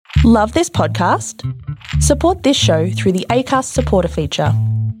Love this podcast? Support this show through the Acast supporter feature.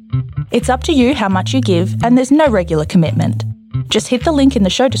 It's up to you how much you give, and there's no regular commitment. Just hit the link in the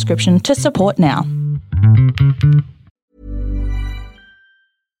show description to support now.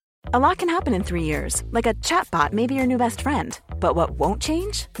 A lot can happen in 3 years, like a chatbot may be your new best friend. But what won't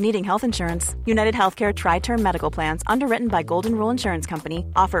change? Needing health insurance. United Healthcare Tri-Term Medical Plans, underwritten by Golden Rule Insurance Company,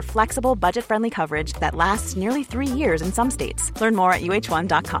 offer flexible, budget-friendly coverage that lasts nearly 3 years in some states. Learn more at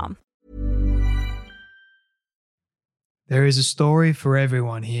uh1.com. There is a story for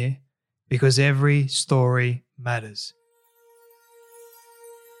everyone here, because every story matters.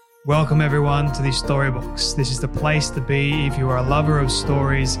 Welcome everyone to the Storybox. This is the place to be if you are a lover of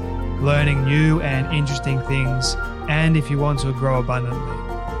stories, learning new and interesting things, and if you want to grow abundantly.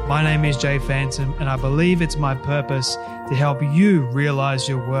 My name is Jay Phantom, and I believe it's my purpose to help you realize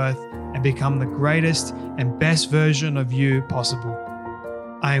your worth and become the greatest and best version of you possible.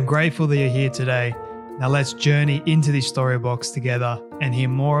 I am grateful that you're here today. Now let's journey into the Storybox together and hear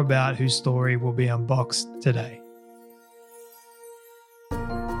more about whose story will be unboxed today.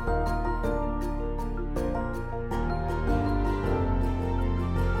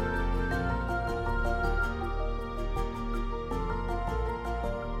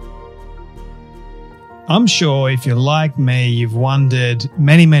 I'm sure if you're like me, you've wondered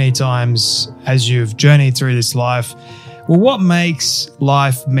many times as you've journeyed through this life, well, what makes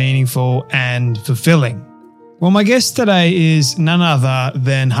life meaningful and fulfilling? Well, my guest today is none other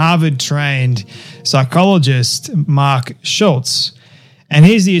than Harvard-trained psychologist Marc Schulz. And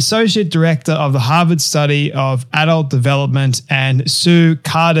he's the Associate Director of the Harvard Study of Adult Development and Sue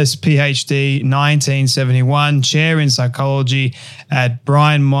Cardis, Ph.D., 1971, Chair in Psychology at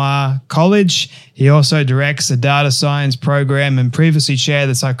Bryn Mawr College. He also directs the Data Science Program and previously chaired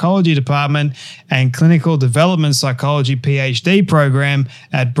the Psychology Department and Clinical Development Psychology Ph.D. Program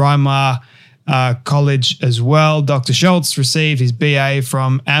at Bryn Mawr College as well. Dr. Schulz received his BA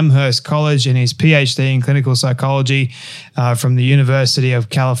from Amherst College and his PhD in clinical psychology from the University of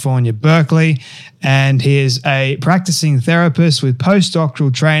California, Berkeley. And he is a practicing therapist with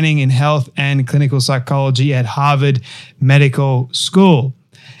postdoctoral training in health and clinical psychology at Harvard Medical School.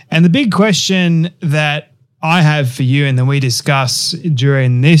 And the big question that I have for you and that we discuss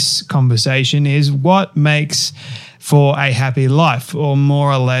during this conversation is what makes for a happy life, or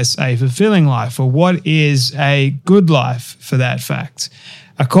more or less a fulfilling life, or what is a good life for that fact.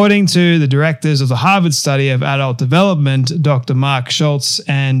 According to the directors of the Harvard Study of Adult Development, Dr. Marc Schulz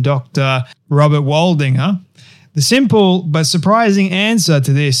and Dr. Robert Waldinger, the simple but surprising answer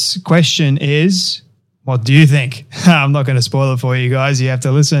to this question is, what do you think? I'm not going to spoil it for you guys. You have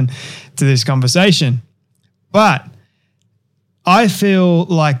to listen to this conversation. But I feel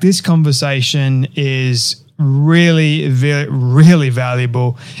like this conversation is really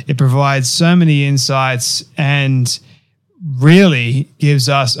valuable. It provides so many insights and really gives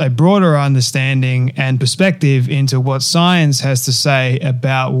us a broader understanding and perspective into what science has to say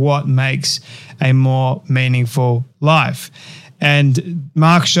about what makes a more meaningful life. And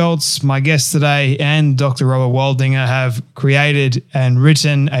Marc Schulz, my guest today, and Dr. Robert Waldinger have created and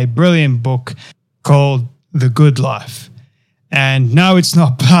written a brilliant book called The Good Life. And no, it's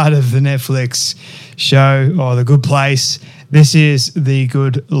not part of the Netflix show or The Good Place. This is The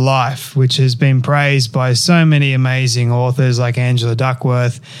Good Life, which has been praised by so many amazing authors like Angela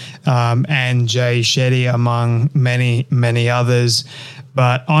Duckworth and Jay Shetty, among many others.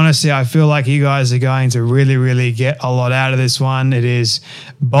 But honestly, I feel like you guys are going to really get a lot out of this one. It is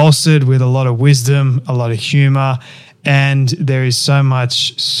bolstered with a lot of wisdom, a lot of humor, and there is so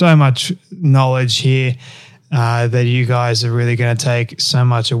much knowledge here that you guys are really going to take so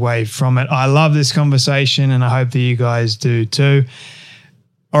much away from it. I love this conversation, and I hope that you guys do too.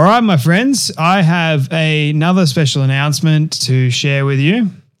 All right, my friends, I have another special announcement to share with you,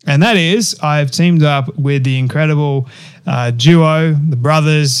 and that is I've teamed up with the incredible duo, the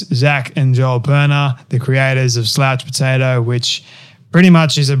brothers, Zach and Joel Perner, the creators of Slouch Potato, which pretty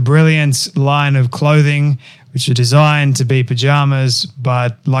much is a brilliant line of clothing which are designed to be pajamas,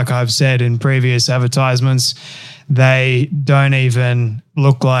 but like I've said in previous advertisements, they don't even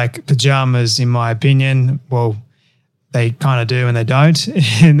look like pajamas in my opinion. Well, they kind of do and they don't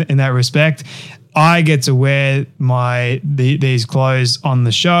in that respect. I get to wear these clothes on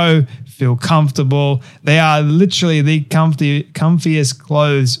the show, feel comfortable. They are literally the comfiest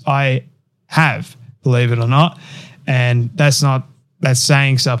clothes I have, believe it or not. And that's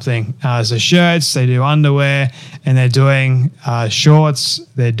saying something. So shirts, they do underwear, and they're doing shorts.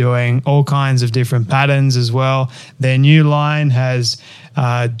 They're doing all kinds of different patterns as well. Their new line has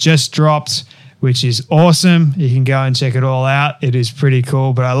just dropped which is awesome. You can go and check it all out. It is pretty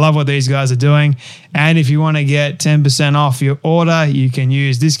cool, but I love what these guys are doing. And if you want to get 10% off your order, you can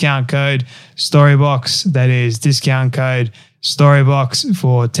use discount code Storybox. That is discount code Storybox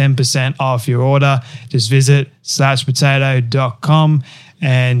for 10% off your order. Just visit slouchpotato.com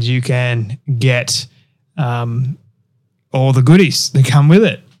and you can get all the goodies that come with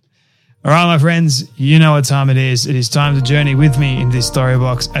it. All right, my friends, you know what time it is. It is time to journey with me in this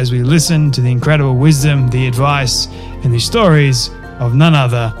Storybox as we listen to the incredible wisdom, the advice, and the stories of none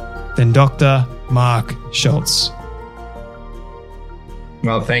other than Dr. Marc Schulz.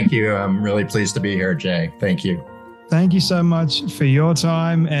 Well, thank you. I'm really pleased to be here, Jay. Thank you. Thank you so much for your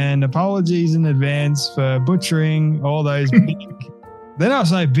time, and apologies in advance for butchering all those big, they're not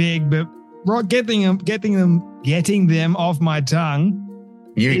so big, but getting them off my tongue.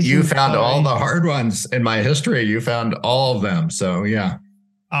 You found all the hard ones in my history. You found all of them. So, yeah.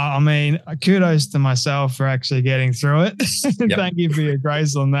 I mean, kudos to myself for actually getting through it. Yep. Thank you for your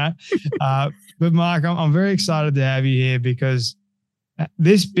grace on that. But Marc, I'm very excited to have you here because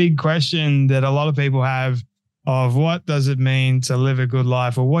this big question that a lot of people have of what does it mean to live a good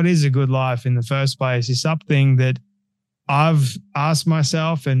life, or what is a good life in the first place, is something that I've asked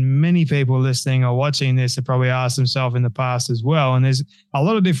myself, and many people listening or watching this have probably asked themselves in the past as well. And there's a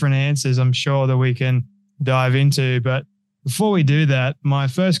lot of different answers I'm sure that we can dive into. But before we do that, my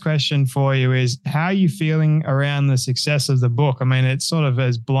first question for you is, how are you feeling around the success of the book? I mean, it sort of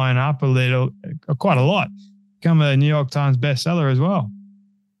has blown up a little, quite a lot, become a New York Times bestseller as well.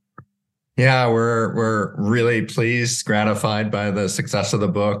 Yeah, we're really pleased, gratified by the success of the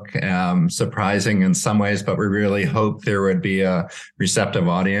book. Surprising in some ways, but we really hoped there would be a receptive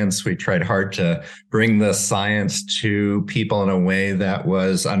audience. We tried hard to bring the science to people in a way that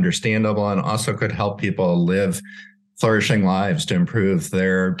was understandable and also could help people live flourishing lives to improve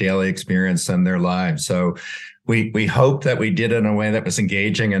their daily experience and their lives. So we hope that we did it in a way that was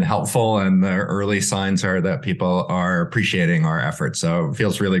engaging and helpful, and the early signs are that people are appreciating our efforts. So it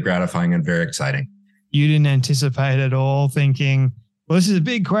feels really gratifying and very exciting. You didn't anticipate at all thinking, well, this is a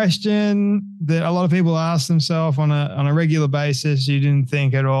big question that a lot of people ask themselves on a regular basis. You didn't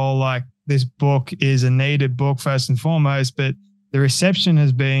think at all like this book is a needed book first and foremost, but the reception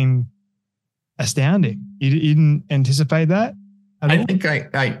has been astounding. You didn't anticipate that? I think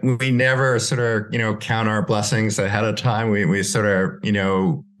we never sort of, count our blessings ahead of time. We sort of,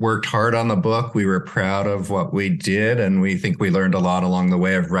 worked hard on the book. We were proud of what we did. And we think we learned a lot along the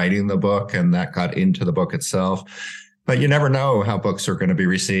way of writing the book, and that got into the book itself. But you never know how books are going to be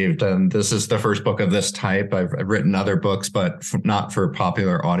received. And this is the first book of this type. I've written other books, but not for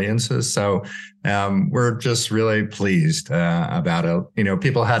popular audiences. So we're just really pleased about it.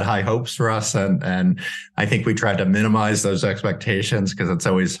 People had high hopes for us, and I think we tried to minimize those expectations because it's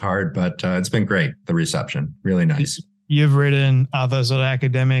always hard, but it's been great, the reception. Really nice. You've written other sort of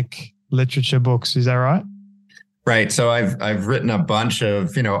academic literature books, is that right? Right. So I've written a bunch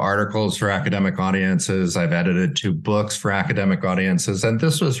of, articles for academic audiences. I've edited 2 books for academic audiences. And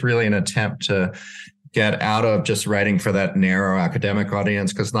this was really an attempt to get out of just writing for that narrow academic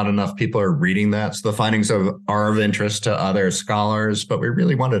audience, because not enough people are reading that. So the findings are of interest to other scholars, but we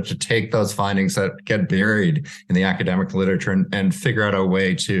really wanted to take those findings that get buried in the academic literature and figure out a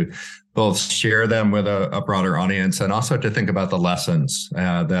way to both share them with a broader audience, and also to think about the lessons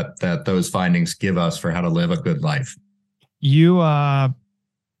that those findings give us for how to live a good life. You are,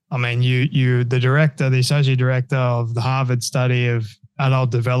 you're the associate director of the Harvard study of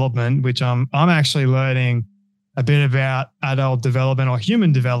adult development, which I'm actually learning a bit about adult development or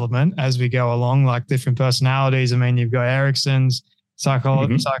human development as we go along, like different personalities. You've got Erikson's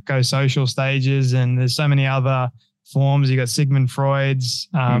psychosocial stages, and there's so many other forms. You got Sigmund Freud's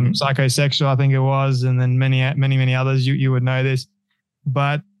psychosexual, I think it was, and then many others. You would know this,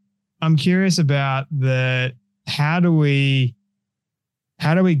 but I'm curious about how do we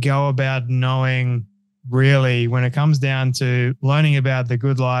go about knowing, really, when it comes down to learning about the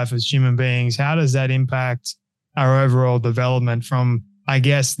good life as human beings, how does that impact our overall development from, I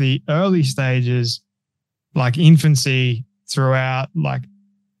guess, the early stages, like infancy, throughout like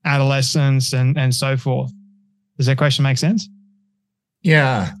adolescence and so forth? Does that question make sense?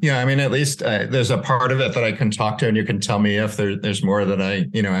 Yeah. At least there's a part of it that I can talk to, and you can tell me if there's more that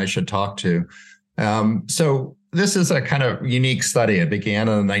I should talk to. So this is a kind of unique study. It began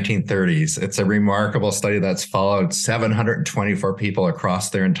in the 1930s. It's a remarkable study that's followed 724 people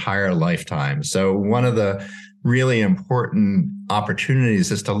across their entire lifetime. So one of the really important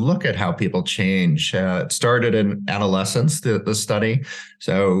opportunities is to look at how people change. It started in adolescence, the study.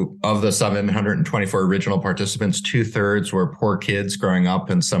 So of the 724 original participants, 2/3 were poor kids growing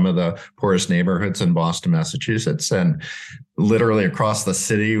up in some of the poorest neighborhoods in Boston, Massachusetts. And literally across the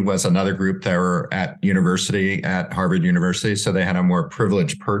city was another group that were at Harvard University. So they had a more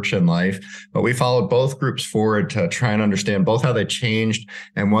privileged perch in life. But we followed both groups forward to try and understand both how they changed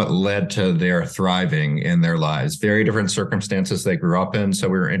and what led to their thriving in their lives. Very different circumstances they grew up in. So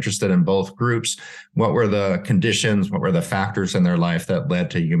we were interested in both groups. What were the conditions? What were the factors in their life that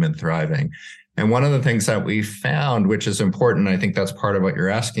led to human thriving? And one of the things that we found, which is important, I think that's part of what you're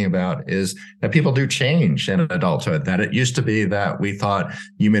asking about, is that people do change in adulthood. That it used to be that we thought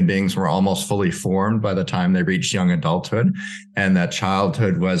human beings were almost fully formed by the time they reached young adulthood, and that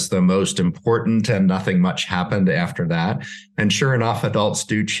childhood was the most important and nothing much happened after that. And sure enough, adults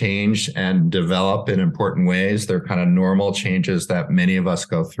do change and develop in important ways. They're kind of normal changes that many of us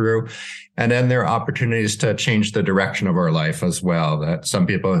go through. And then there are opportunities to change the direction of our life as well. That some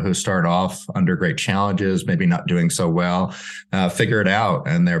people who start off under great challenges, maybe not doing so well, figure it out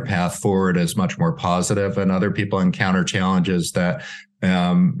and their path forward is much more positive. And other people encounter challenges that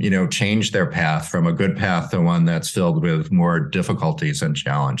change their path from a good path to one that's filled with more difficulties and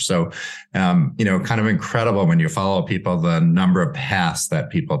challenge. So, kind of incredible when you follow people, the number of paths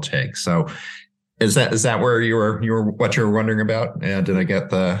that people take. So is that where you were what you were wondering about? Did I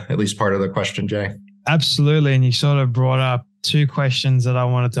get at least part of the question, Jay? Absolutely. And you sort of brought up two questions that I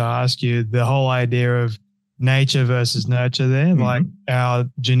wanted to ask you. The whole idea of nature versus nurture there, like our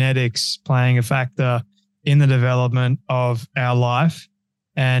genetics playing a factor in the development of our life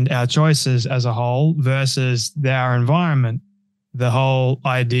and our choices as a whole versus our environment. The whole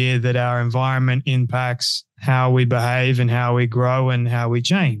idea that our environment impacts how we behave and how we grow and how we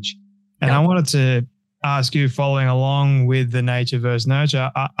change. And I wanted to ask you, following along with the nature versus nurture,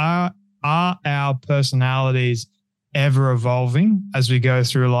 are our personalities ever evolving as we go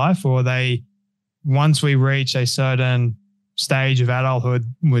through life, or are they, once we reach a certain stage of adulthood,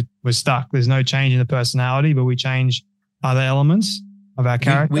 we're stuck? There's no change in the personality, but we change other elements of our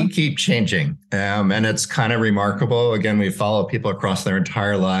character? We keep changing. And it's kind of remarkable. Again, we follow people across their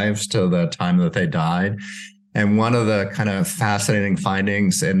entire lives to the time that they died. And one of the kind of fascinating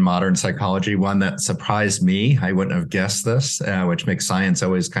findings in modern psychology, one that surprised me, I wouldn't have guessed this, which makes science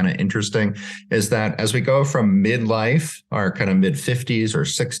always kind of interesting, is that as we go from midlife, our kind of mid-50s or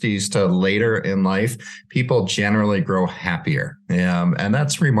 60s to later in life, people generally grow happier. And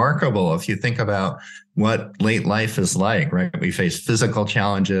that's remarkable if you think about what late life is like, right? We face physical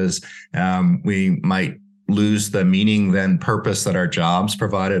challenges. We might lose the meaning and purpose that our jobs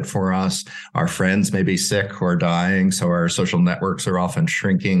provided for us. Our friends may be sick or dying, so our social networks are often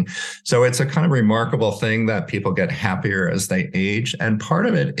shrinking. So it's a kind of remarkable thing that people get happier as they age. And part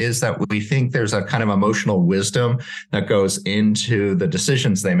of it is that we think there's a kind of emotional wisdom that goes into the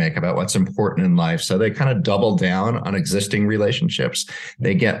decisions they make about what's important in life. So they kind of double down on existing relationships.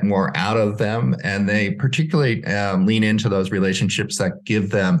 They get more out of them, and they particularly lean into those relationships that give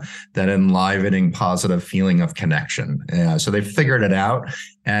them that enlivening, positive feeling of connection. So they've figured it out.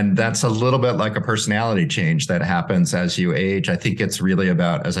 And that's a little bit like a personality change that happens as you age. I think it's really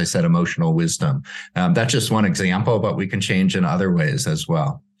about, as I said, emotional wisdom. That's just one example, but we can change in other ways as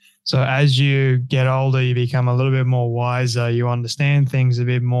well. So as you get older, you become a little bit more wiser. You understand things a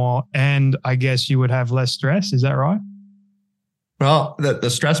bit more, and I guess you would have less stress. Is that right? Well, the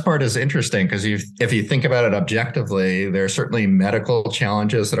stress part is interesting because if you think about it objectively, there are certainly medical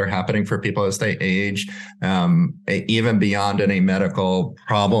challenges that are happening for people as they age. Even beyond any medical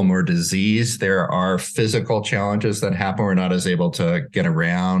problem or disease, there are physical challenges that happen. We're not as able to get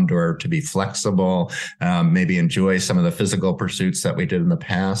around or to be flexible, maybe enjoy some of the physical pursuits that we did in the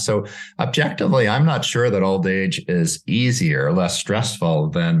past. So objectively, I'm not sure that old age is easier, less stressful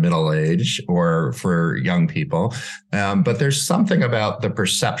than middle age or for young people. But there's something about the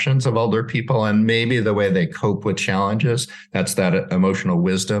perceptions of older people and maybe the way they cope with challenges. That's that emotional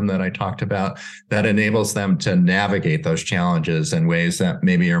wisdom that I talked about that enables them to navigate those challenges in ways that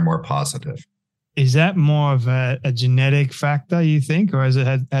maybe are more positive. Is that more of a genetic factor, you think, or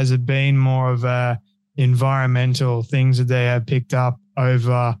has it been more of a environmental things that they have picked up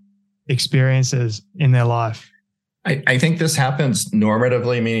over experiences in their life? I think this happens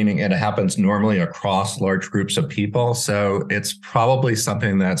normatively, meaning it happens normally across large groups of people. So it's probably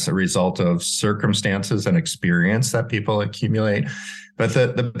something that's a result of circumstances and experience that people accumulate. But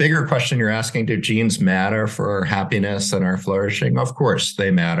the bigger question you're asking, do genes matter for our happiness and our flourishing? Of course, they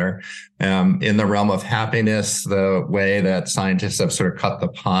matter. In the realm of happiness, the way that scientists have sort of cut the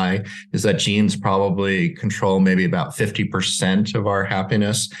pie is that genes probably control maybe about 50% of our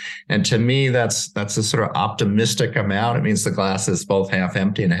happiness. And to me, that's a sort of optimistic amount. It means the glass is both half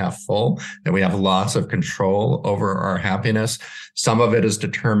empty and half full, that we have lots of control over our happiness. Some of it is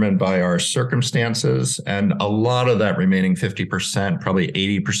determined by our circumstances, and a lot of that remaining 50%, probably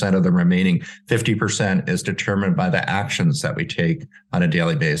 80% of the remaining 50%, is determined by the actions that we take on a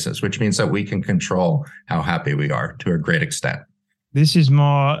daily basis, which means that we can control how happy we are to a great extent. This is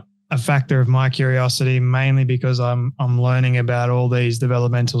more a factor of my curiosity, mainly because I'm learning about all these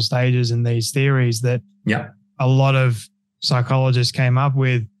developmental stages and these theories that a lot of psychologists came up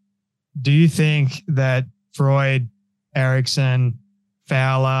with. Do you think that Freud, Erikson,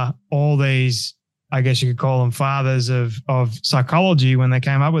 Fowler, all these, I guess you could call them fathers of psychology, when they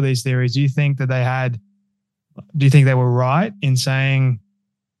came up with these theories, do you think they were right in saying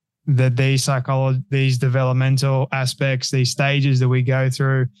that these developmental aspects, these stages that we go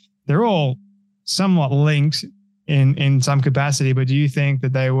through, they're all somewhat linked in some capacity, but do you think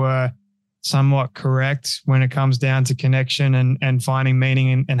that they were somewhat correct when it comes down to connection and finding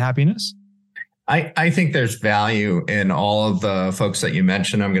meaning and happiness? I think there's value in all of the folks that you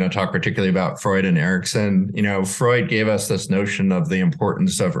mentioned. I'm going to talk particularly about Freud and Erikson. Freud gave us this notion of the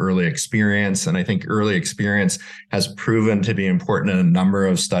importance of early experience. And I think early experience has proven to be important in a number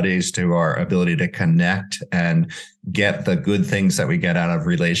of studies to our ability to connect and get the good things that we get out of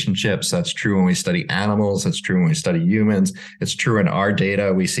relationships. That's true when we study animals. It's true when we study humans. It's true in our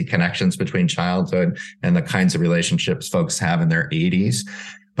data. We see connections between childhood and the kinds of relationships folks have in their 80s.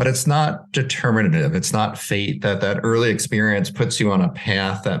 But it's not determinative. It's not fate. That early experience puts you on a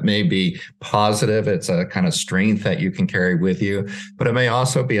path that may be positive. It's a kind of strength that you can carry with you, but it may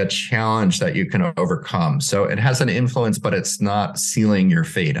also be a challenge that you can overcome. So it has an influence, but it's not sealing your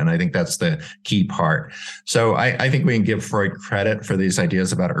fate. And I think that's the key part. So I think we can give Freud credit for these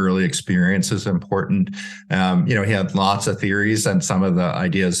ideas about early experience is important. He had lots of theories, and some of the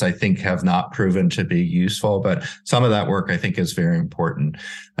ideas I think have not proven to be useful, but some of that work I think is very important.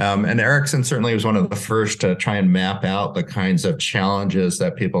 And Erikson certainly was one of the first to try and map out the kinds of challenges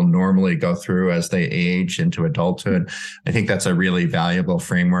that people normally go through as they age into adulthood. I think that's a really valuable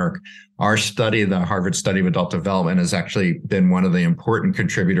framework. Our study, the Harvard Study of Adult Development, has actually been one of the important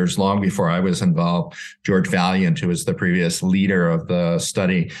contributors long before I was involved. George Valiant, who was the previous leader of the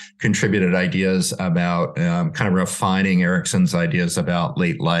study, contributed ideas about kind of refining Erikson's ideas about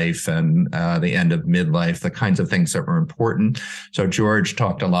late life and the end of midlife, the kinds of things that were important. So George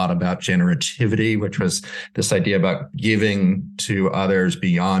talked a lot about generativity, which was this idea about giving to others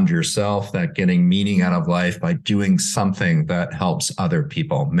beyond yourself, that getting meaning out of life by doing something that helps other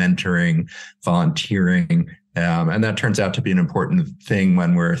people, mentoring, volunteering. And that turns out to be an important thing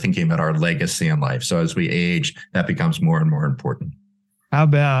when we're thinking about our legacy in life. So as we age, that becomes more and more important. How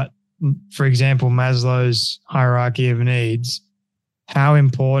about, for example, Maslow's hierarchy of needs? How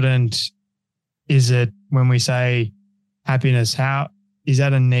important is it when we say happiness? How is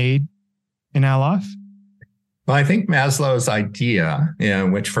that a need in our life? Well, I think Maslow's idea,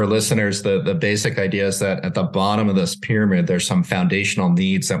 which for listeners, the basic idea is that at the bottom of this pyramid, there's some foundational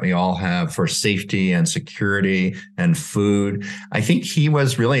needs that we all have for safety and security and food. I think he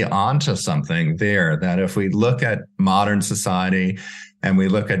was really onto something there, that if we look at modern society and we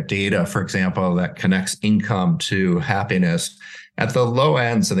look at data, for example, that connects income to happiness, at the low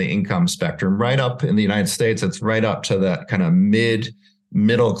ends of the income spectrum, right up in the United States, it's right up to that kind of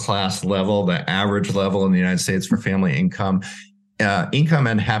middle class level, the average level in the United States for family income. Income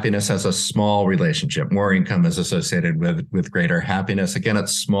and happiness has a small relationship. More income is associated with greater happiness. Again,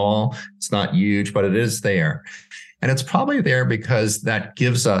 it's small, it's not huge, but it is there. And it's probably there because that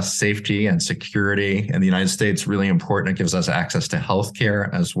gives us safety and security. In the United States, really important. It gives us access to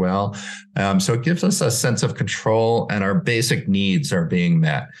healthcare as well. So it gives us a sense of control, and our basic needs are being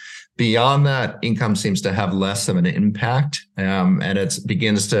met. Beyond that, income seems to have less of an impact, and it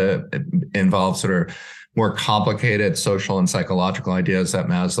begins to involve sort of more complicated social and psychological ideas that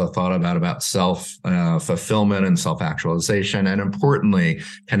Maslow thought about self-fulfillment and self-actualization, and importantly,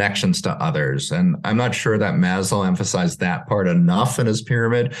 connections to others. And I'm not sure that Maslow emphasized that part enough in his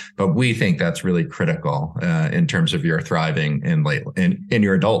pyramid, but we think that's really critical in terms of your thriving in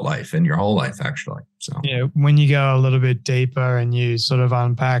your adult life, in your whole life, actually. So yeah, when you go a little bit deeper and you sort of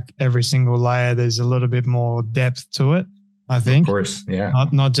unpack every single layer, there's a little bit more depth to it, I think. Of course, yeah.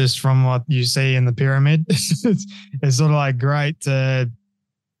 Not just from what you see in the pyramid. It's sort of like great to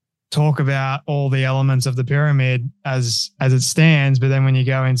talk about all the elements of the pyramid as it stands, but then when you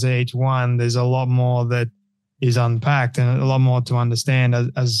go into each one, there's a lot more that is unpacked and a lot more to understand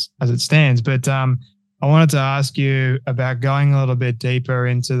as it stands. But I wanted to ask you about going a little bit deeper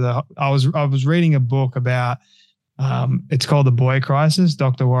into I was reading a book about it's called The Boy Crisis,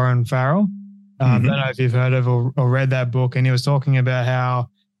 Dr. Warren Farrell. I don't know if you've heard of or read that book, and he was talking about how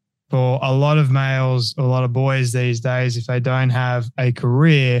for a lot of males, a lot of boys these days, if they don't have a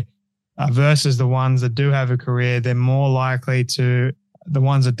career versus the ones that do have a career, the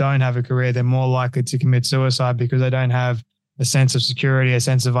ones that don't have a career, they're more likely to commit suicide because they don't have a sense of security, a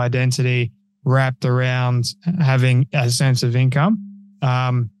sense of identity wrapped around having a sense of income.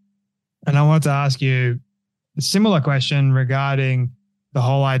 And I want to ask you a similar question regarding the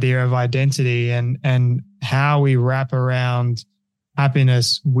whole idea of identity and how we wrap around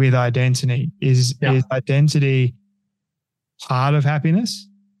happiness with identity. Is identity part of happiness?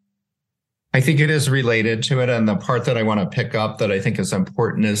 I think it is related to it. And the part that I want to pick up that I think is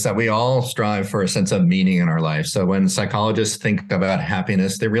important is that we all strive for a sense of meaning in our life. So when psychologists think about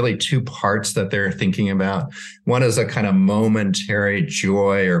happiness, there are really two parts that they're thinking about. One is a kind of momentary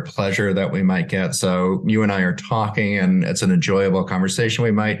joy or pleasure that we might get. So you and I are talking and it's an enjoyable conversation.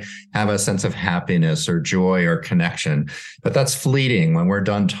 We might have a sense of happiness or joy or connection, but that's fleeting. When we're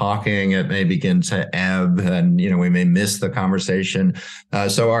done talking, it may begin to ebb and, we may miss the conversation.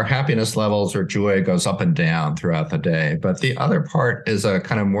 So our happiness level or joy goes up and down throughout the day. But the other part is a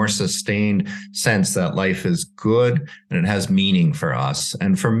kind of more sustained sense that life is good and it has meaning for us.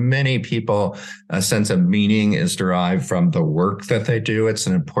 And for many people, a sense of meaning is derived from the work that they do. It's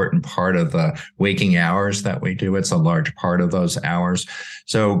an important part of the waking hours that we do. It's a large part of those hours.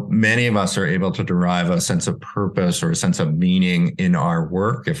 So many of us are able to derive a sense of purpose or a sense of meaning in our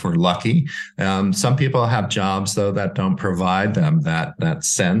work if we're lucky. Some people have jobs, though, that don't provide them that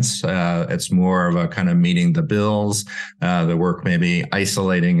sense. It's more of a kind of meeting the bills. The work may be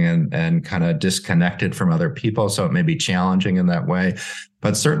isolating and kind of disconnected from other people. So it may be challenging in that way.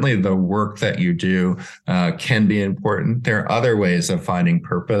 But certainly the work that you do can be important. There are other ways of finding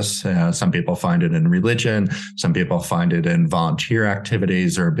purpose. Some people find it in religion. Some people find it in volunteer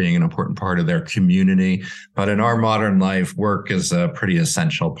activities or being an important part of their community. But in our modern life, work is a pretty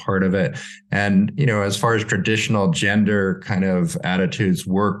essential part of it. And, as far as traditional gender kind of attitudes,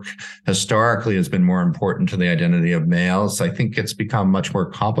 work historically has been more important to the identity of males. I think it's become much more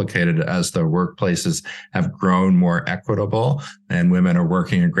complicated as the workplaces have grown more equitable and women are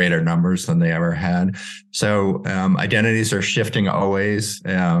working in greater numbers than they ever had. So identities are shifting always,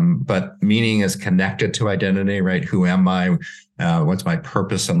 but meaning is connected to identity, right? Who am I? What's my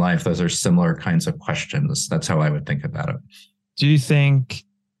purpose in life? Those are similar kinds of questions. That's how I would think about it. Do you think,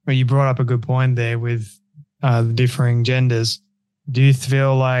 well, you brought up a good point there with the differing genders. Do you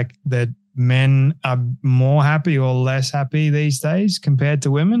feel like that men are more happy or less happy these days compared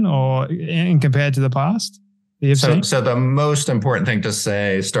to women or compared to the past? So the most important thing to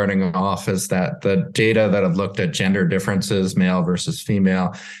say starting off is that the data that have looked at gender differences, male versus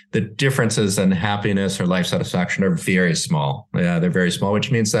female, the differences in happiness or life satisfaction are very small. Yeah, they're very small,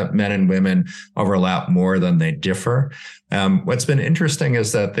 which means that men and women overlap more than they differ. What's been interesting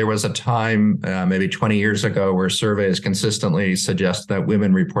is that there was a time, maybe 20 years ago, where surveys consistently suggest that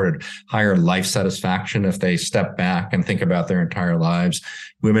women reported higher life satisfaction if they step back and think about their entire lives.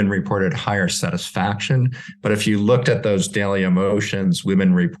 Women reported higher satisfaction. But if you looked at those daily emotions,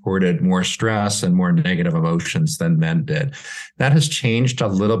 women reported more stress and more negative emotions than men did. That has changed a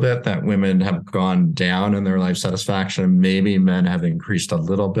little bit, that women have gone down in their life satisfaction. Maybe men have increased a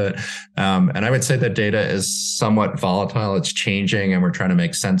little bit. And I would say the data is somewhat volatile. It's changing and we're trying to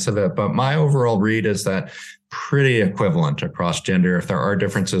make sense of it. But my overall read is that pretty equivalent across gender. If there are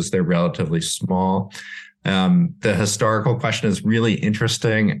differences, they're relatively small. The historical question is really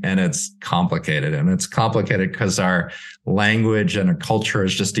interesting and it's complicated. And it's complicated because our language and our culture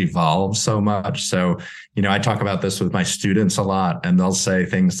has just evolved so much. So, I talk about this with my students a lot and they'll say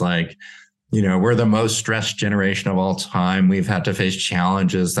things like, we're the most stressed generation of all time. We've had to face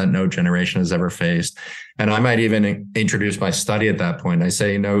challenges that no generation has ever faced. And I might even introduce my study at that point. I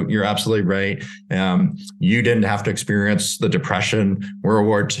say, you're absolutely right. You didn't have to experience the Depression, World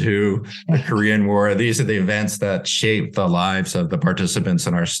War II, the Korean War. These are the events that shaped the lives of the participants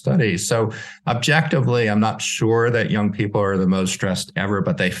in our study. So objectively, I'm not sure that young people are the most stressed ever,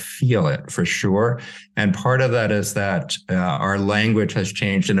 but they feel it for sure. And part of that is that our language has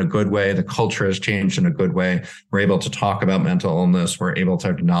changed in a good way. The culture has changed in a good way. We're able to talk about mental illness. We're able to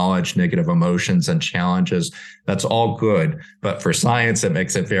acknowledge negative emotions and challenges. That's all good. But for science, it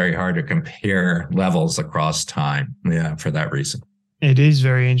makes it very hard to compare levels across time. Yeah, for that reason. It is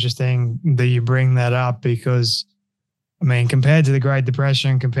very interesting that you bring that up because, I mean, compared to the Great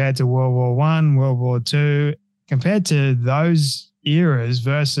Depression, compared to World War I, World War II, compared to those eras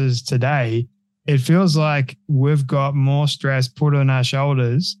versus today, it feels like we've got more stress put on our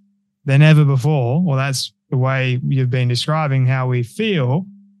shoulders than ever before. Well, that's the way you've been describing how we feel,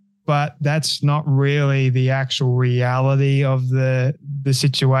 but that's not really the actual reality of the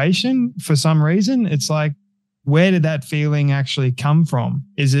situation for some reason. It's like, where did that feeling actually come from?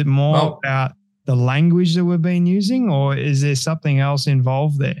 Is it more about the language that we've been using, or is there something else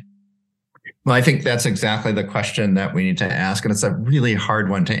involved there? Well, I think that's exactly the question that we need to ask. And it's a really hard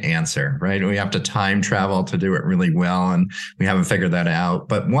one to answer, right? We have to time travel to do it really well, and we haven't figured that out.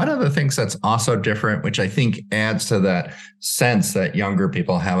 But one of the things that's also different, which I think adds to that sense that younger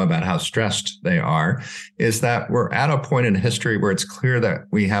people have about how stressed they are, is that we're at a point in history where it's clear that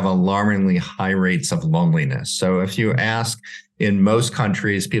we have alarmingly high rates of loneliness. So if you ask, in most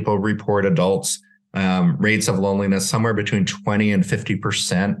countries, people report adults rates of loneliness, somewhere between 20 and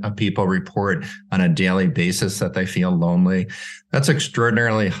 50% of people report on a daily basis that they feel lonely. That's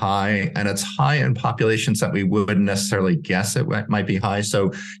extraordinarily high, and it's high in populations that we wouldn't necessarily guess it might be high.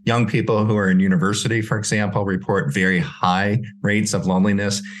 So young people who are in university, for example, report very high rates of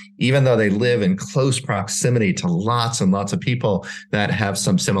loneliness, even though they live in close proximity to lots and lots of people that have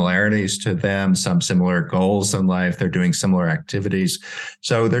some similarities to them, some similar goals in life. They're doing similar activities.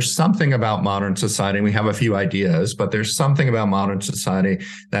 So there's something about modern society. We have a few ideas, but there's something about modern society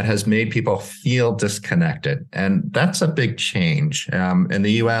that has made people feel disconnected. And that's a big change. In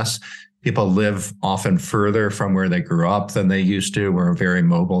the US, people live often further from where they grew up than they used to. We're a very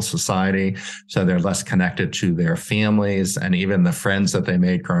mobile society, so they're less connected to their families and even the friends that they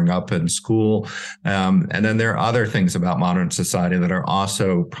made growing up in school. And then there are other things about modern society that are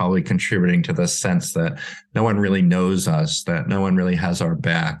also probably contributing to the sense that no one really knows us, that no one really has our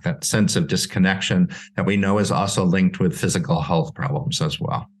back, that sense of disconnection that we know is also linked with physical health problems as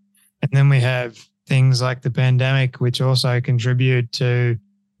well. And then we have things like the pandemic, which also contribute to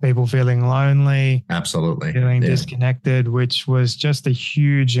people feeling lonely. Absolutely. Feeling disconnected, which was just a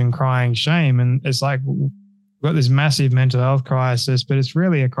huge and crying shame. And it's like, we've got this massive mental health crisis, but it's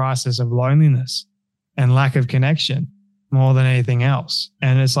really a crisis of loneliness and lack of connection more than anything else.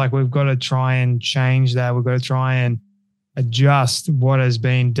 And it's like, we've got to try and change that. We've got to try and adjust what has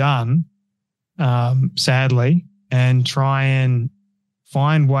been done, sadly, and try and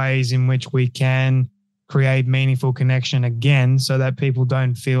find ways in which we can create meaningful connection again so that people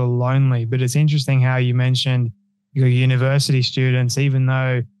don't feel lonely. But it's interesting how you mentioned your university students, even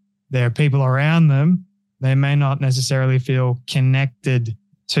though there are people around them, they may not necessarily feel connected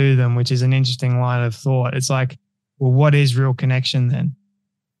to them, which is an interesting line of thought. It's like, well, what is real connection then?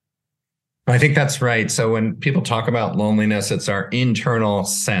 I think that's right. So when people talk about loneliness, it's our internal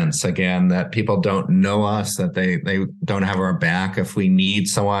sense, again, that people don't know us, that they don't have our back. If we need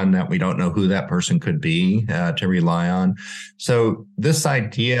someone, that we don't know who that person could be to rely on. So this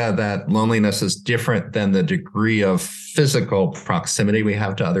idea that loneliness is different than the degree of physical proximity we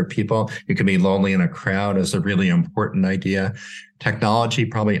have to other people. You can be lonely in a crowd is a really important idea. Technology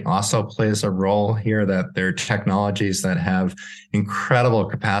probably also plays a role here, that there are technologies that have incredible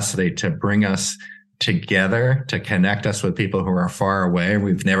capacity to bring us together, to connect us with people who are far away.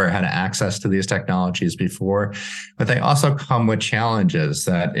 We've never had access to these technologies before, but they also come with challenges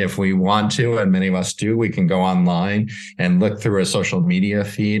that if we want to, and many of us do, we can go online and look through a social media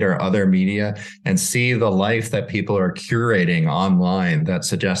feed or other media and see the life that people are curating online that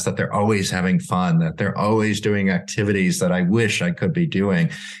suggests that they're always having fun, that they're always doing activities that I wish I could be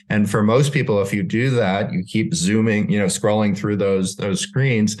doing. And for most people, if you do that, you keep zooming, scrolling through those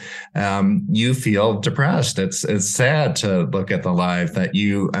screens, you feel depressed. It's sad to look at the life that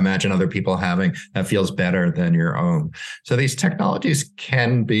you imagine other people having that feels better than your own. So these technologies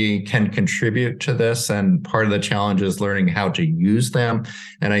can contribute to this, and part of the challenge is learning how to use them.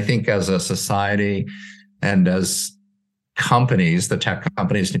 And I think as a society and as companies, the tech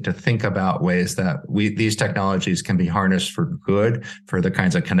companies need to think about ways that these technologies can be harnessed for good, for the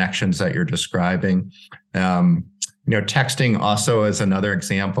kinds of connections that you're describing. Texting also is another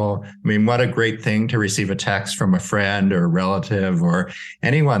example. I mean, what a great thing to receive a text from a friend or a relative or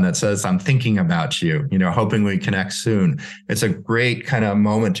anyone that says, I'm thinking about you, hoping we connect soon. It's a great kind of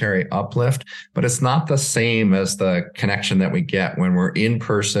momentary uplift, but it's not the same as the connection that we get when we're in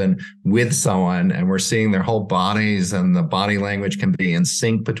person with someone and we're seeing their whole bodies, and the body language can be in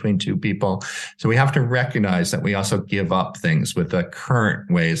sync between two people. So we have to recognize that we also give up things with the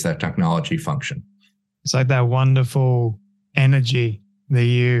current ways that technology function. It's like that wonderful energy that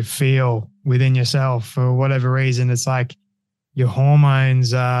you feel within yourself for whatever reason. It's like your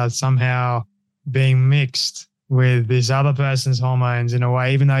hormones are somehow being mixed with this other person's hormones in a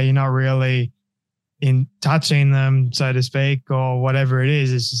way, even though you're not really in touching them, so to speak, or whatever it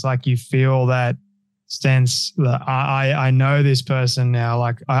is. It's just like you feel that sense that I know this person now.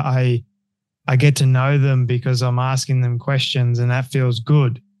 Like I get to know them because I'm asking them questions, and that feels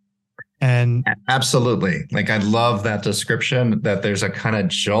good. And absolutely. Like, I love that description, that there's a kind of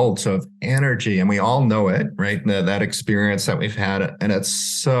jolt of energy, and we all know it, right? That experience that we've had, and it's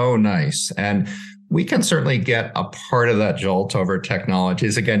so nice. And we can certainly get a part of that jolt over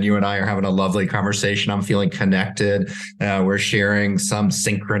technologies. Again, you and I are having a lovely conversation. I'm feeling connected. We're sharing some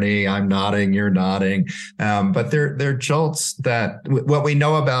synchrony. I'm nodding, you're nodding. But they're jolts that what we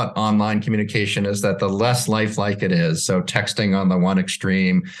know about online communication is that the less lifelike it is, so texting on the one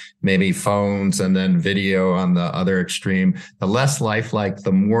extreme, maybe phones, and then video on the other extreme, the less lifelike,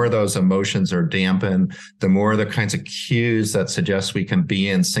 the more those emotions are dampened, the more the kinds of cues that suggest we can be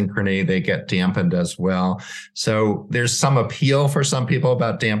in synchrony, they get dampened as well. So there's some appeal for some people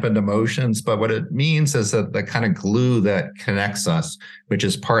about dampened emotions, but what it means is that the kind of glue that connects us, which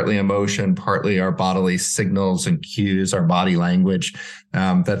is partly emotion, partly our bodily signals and cues, our body language,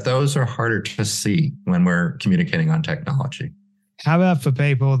 that those are harder to see when we're communicating on technology. How about for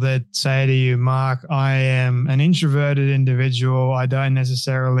people that say to you, Marc, I am an introverted individual. I don't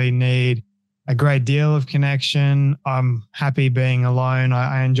necessarily need a great deal of connection. I'm happy being alone.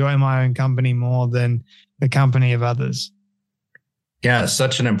 I enjoy my own company more than the company of others. Yeah,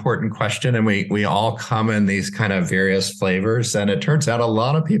 such an important question. And we all come in these kind of various flavors. And it turns out a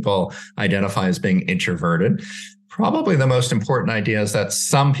lot of people identify as being introverted. Probably the most important idea is that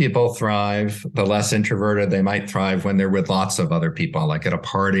some people thrive, the less introverted, they might thrive when they're with lots of other people, like at a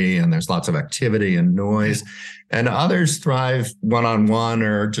party and there's lots of activity and noise. And others thrive one-on-one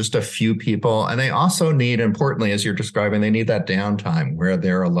or just a few people. And they also need, importantly, as you're describing, they need that downtime where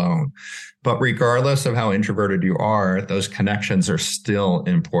they're alone. But regardless of how introverted you are, those connections are still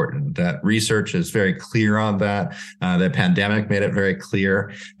important. That research is very clear on that. The pandemic made it very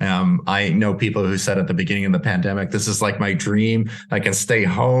clear. I know people who said at the beginning of the pandemic, this is like my dream. I can stay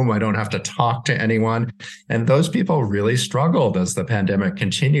home. I don't have to talk to anyone. And those people really struggled as the pandemic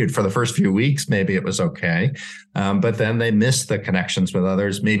continued. For the first few weeks, maybe it was okay. But then they missed the connections with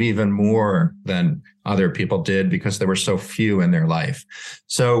others, maybe even more than other people did because there were so few in their life.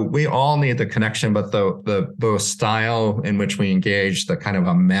 So we all need the connection, but the style in which we engage, the kind of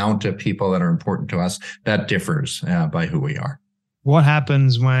amount of people that are important to us, that differs by who we are. What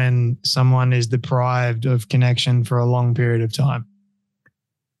happens when someone is deprived of connection for a long period of time?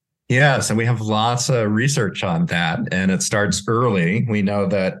 Yes, and we have lots of research on that, and it starts early. We know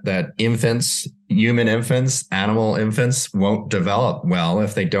that infants, human infants, animal infants won't develop well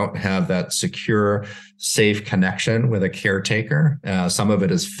if they don't have that secure, safe connection with a caretaker. Some of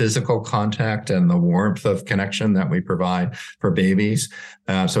it is physical contact and the warmth of connection that we provide for babies.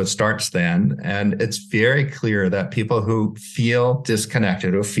 So it starts then, and it's very clear that people who feel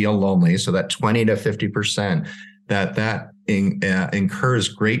disconnected, who feel lonely, so that 20 to 50%, that incurs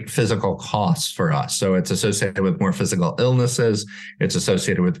great physical costs for us. So it's associated with more physical illnesses. It's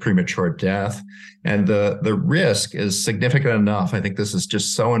associated with premature death. And the risk is significant enough. I think this is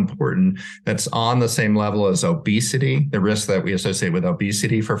just so important. That's on the same level as obesity, the risk that we associate with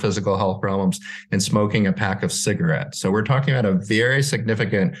obesity for physical health problems, and smoking a pack of cigarettes. So we're talking about a very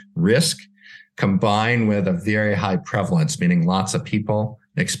significant risk combined with a very high prevalence, meaning lots of people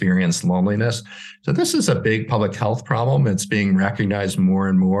experience loneliness. So this is a big public health problem. It's being recognized more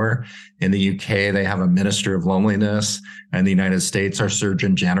and more. In the UK, they have a minister of loneliness. In the United States, our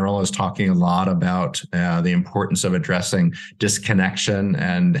Surgeon General is talking a lot about the importance of addressing disconnection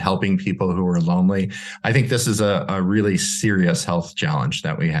and helping people who are lonely. I think this is a really serious health challenge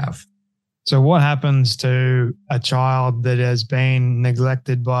that we have. So what happens to a child that has been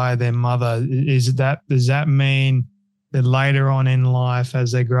neglected by their mother? Does that mean that later on in life,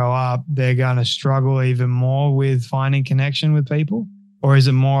 as they grow up, they're going to struggle even more with finding connection with people? Or is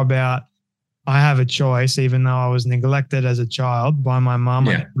it more about, I have a choice, even though I was neglected as a child by my mum,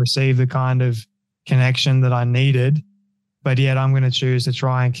 I received the kind of connection that I needed, but yet I'm going to choose to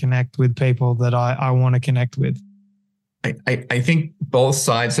try and connect with people that I want to connect with? I think both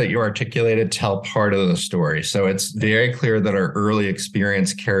sides that you articulated tell part of the story. So it's very clear that our early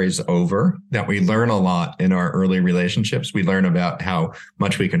experience carries over, that we learn a lot in our early relationships. We learn about how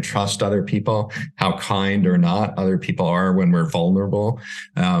much we can trust other people, how kind or not other people are when we're vulnerable.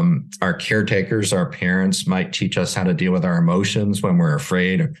 Our caretakers, our parents might teach us how to deal with our emotions when we're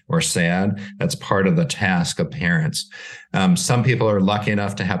afraid or sad. That's part of the task of parents. Some people are lucky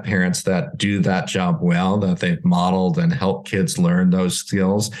enough to have parents that do that job well, that they've modeled and helped kids learn those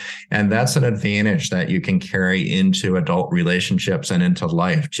skills. And that's an advantage that you can carry into adult relationships and into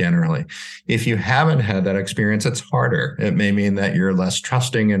life generally. If you haven't had that experience, it's harder. It may mean that you're less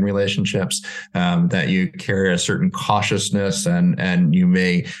trusting in relationships, that you carry a certain cautiousness, and you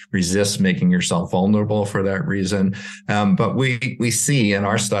may resist making yourself vulnerable for that reason. But we see in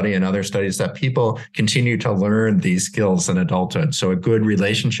our study and other studies that people continue to learn these skills in adulthood. So a good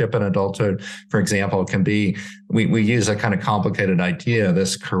relationship in adulthood, for example, can be, we use a kind of complicated idea,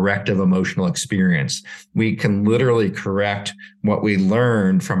 this corrective emotional experience. We can literally correct what we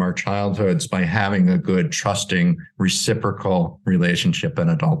learned from our childhoods by having a good, trusting, reciprocal relationship in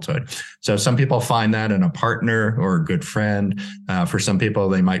adulthood. So some people find that in a partner or a good friend. For some people,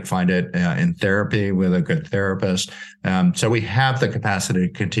 they might find it in therapy with a good therapist. So we have the capacity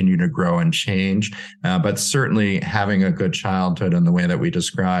to continue to grow and change, but certainly having a good childhood in the way that we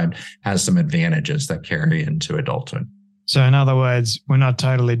described has some advantages that carry into adulthood. So in other words, we're not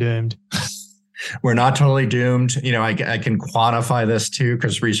totally doomed. We're not totally doomed. You know, I can quantify this too,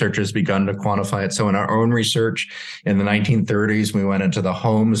 because research has begun to quantify it. So in our own research in the 1930s, we went into the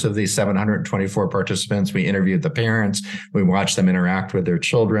homes of these 724 participants. We interviewed the parents. We watched them interact with their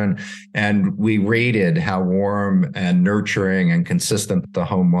children, and we rated how warm and nurturing and consistent the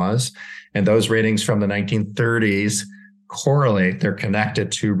home was. And those ratings from the 1930s correlate, they're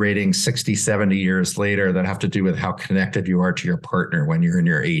connected to ratings 60, 70 years later that have to do with how connected you are to your partner when you're in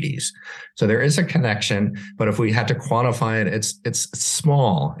your 80s. So there is a connection, but if we had to quantify it, it's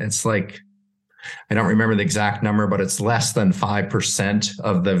small. It's like, I don't remember the exact number, but it's less than 5%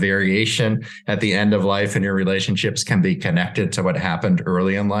 of the variation at the end of life in your relationships can be connected to what happened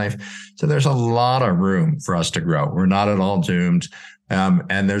early in life. So there's a lot of room for us to grow. We're not at all doomed.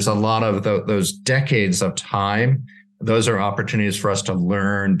 And there's a lot of those decades of time. Those are opportunities for us to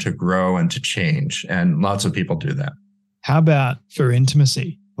learn, to grow, and to change. And lots of people do that. How about for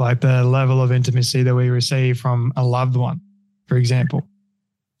intimacy, like the level of intimacy that we receive from a loved one, for example?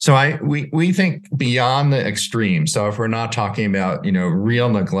 So we think beyond the extreme. So if we're not talking about, real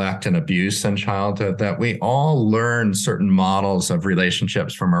neglect and abuse in childhood, that we all learn certain models of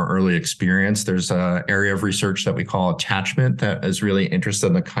relationships from our early experience. There's an area of research that we call attachment that is really interested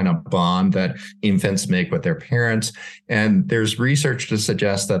in the kind of bond that infants make with their parents. And there's research to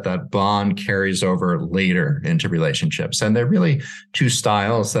suggest that that bond carries over later into relationships. And there are really two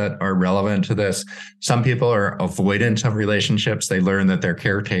styles that are relevant to this. Some people are avoidant of relationships. They learn that their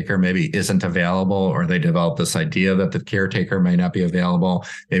caretaker maybe isn't available, or they develop this idea that the caretaker may not be available,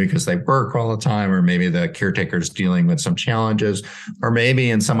 maybe because they work all the time, or maybe the caretaker is dealing with some challenges, or maybe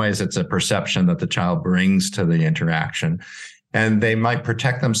in some ways it's a perception that the child brings to the interaction. And they might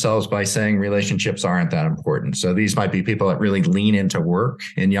protect themselves by saying relationships aren't that important. So these might be people that really lean into work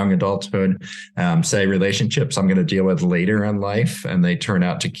in young adulthood, say relationships I'm going to deal with later in life, and they turn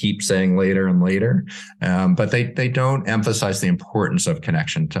out to keep saying later and later. But they don't emphasize the importance of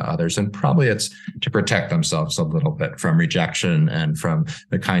connection to others. And probably it's to protect themselves a little bit from rejection and from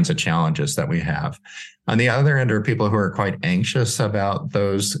the kinds of challenges that we have. On the other end are people who are quite anxious about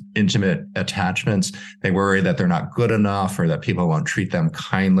those intimate attachments. They worry that they're not good enough, or that people won't treat them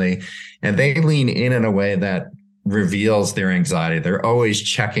kindly. And they lean in a way that reveals their anxiety. They're always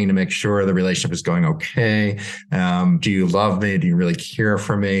checking to make sure the relationship is going okay. Do you love me? Do you really care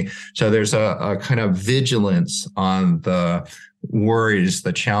for me? So there's a kind of vigilance on the worries,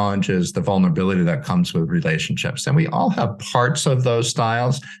 the challenges, the vulnerability that comes with relationships. And we all have parts of those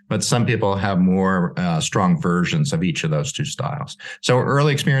styles, but some people have more strong versions of each of those two styles. So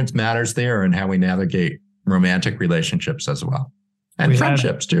early experience matters there, and how we navigate romantic relationships as well. And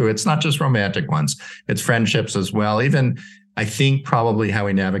friendships too. It's not just romantic ones. It's friendships as well. Even, I think, probably how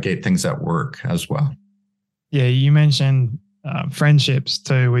we navigate things at work as well. Yeah, you mentioned friendships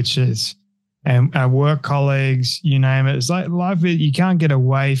too, which is, and our work colleagues, you name it. It's like life, you can't get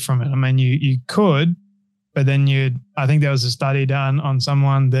away from it. I mean, you could, but then I think there was a study done on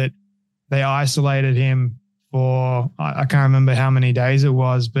someone that they isolated him for, I can't remember how many days it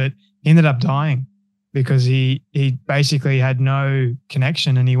was, but he ended up dying because he basically had no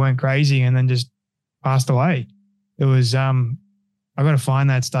connection, and he went crazy and then just passed away. It was, I've got to find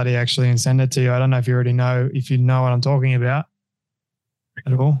that study actually and send it to you. I don't know if you already know, if you know what I'm talking about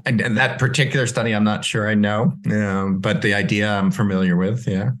at all. And that particular study, I'm not sure I know, but the idea I'm familiar with.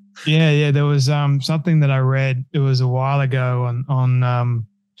 Yeah. Yeah. There was something that I read. It was a while ago on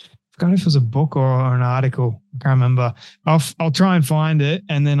I forgot if it was a book or an article. I can't remember. I'll try and find it,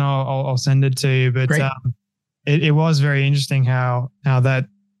 and then I'll send it to you. But it was very interesting how that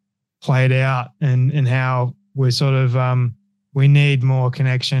played out, and how we're sort of, we need more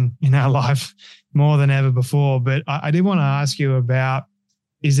connection in our life more than ever before. But I did want to ask you about,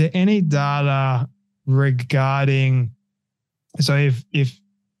 is there any data regarding, so if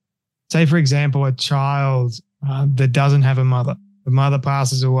say, for example, a child that doesn't have a mother, the mother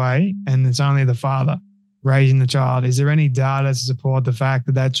passes away and it's only the father raising the child, is there any data to support the fact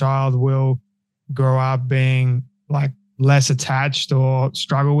that that child will grow up being like less attached or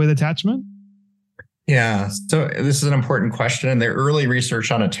struggle with attachment? Yeah, so this is an important question. And the early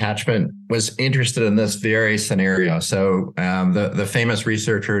research on attachment was interested in this very scenario. So the famous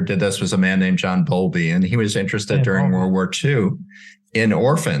researcher who did this was a man named John Bowlby, and he was interested during World War II in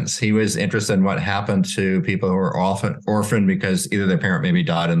orphans. He was interested in what happened to people who were often orphaned because either their parent maybe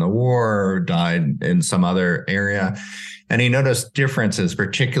died in the war or died in some other area. And he noticed differences,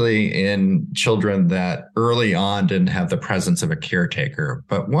 particularly in children that early on didn't have the presence of a caretaker.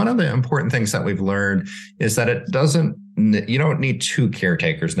 But one of the important things that we've learned is that you don't need two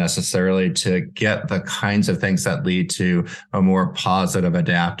caretakers necessarily to get the kinds of things that lead to a more positive,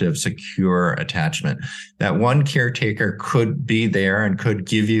 adaptive, secure attachment. That one caretaker could be there and could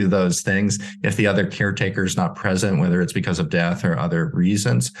give you those things if the other caretaker is not present, whether it's because of death or other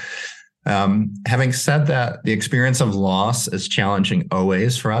reasons. Having said that, the experience of loss is challenging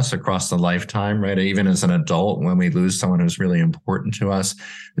always for us across the lifetime, right? Even as an adult, when we lose someone who's really important to us,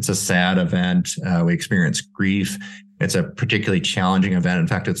 it's a sad event. We experience grief. It's a particularly challenging event. In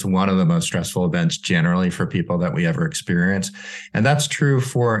fact, it's one of the most stressful events generally for people that we ever experience. And that's true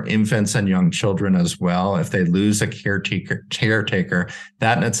for infants and young children as well. If they lose a caretaker,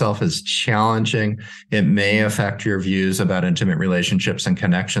 that in itself is challenging. It may affect your views about intimate relationships and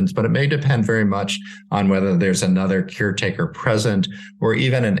connections, but it may depend very much on whether there's another caretaker present or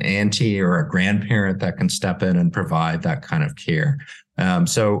even an auntie or a grandparent that can step in and provide that kind of care.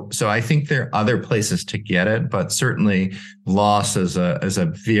 So I think there are other places to get it, but certainly loss is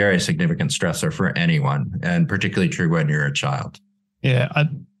a very significant stressor for anyone, and particularly true when you're a child. Yeah,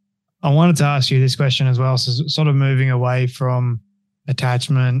 I wanted to ask you this question as well. So sort of moving away from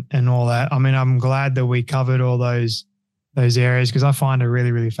attachment and all that. I mean, I'm glad that we covered all those areas because I find it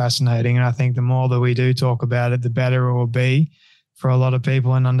really, really fascinating. And I think the more that we do talk about it, the better it will be for a lot of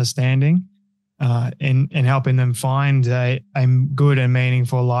people in understanding. In helping them find a good and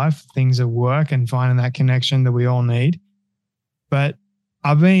meaningful life, things that work, and finding that connection that we all need. But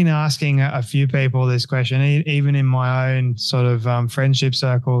I've been asking a few people this question, even in my own sort of friendship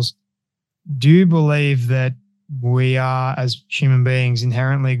circles. Do you believe that we are, as human beings,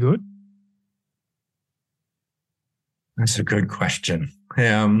 inherently good? That's a good question.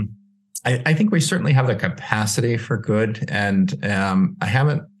 I think we certainly have the capacity for good, and I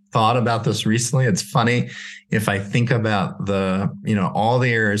haven't thought about this recently. It's funny if I think about all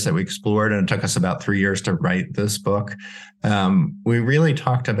the areas that we explored, and it took us about 3 years to write this book. We really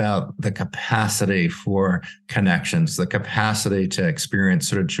talked about the capacity for connections, the capacity to experience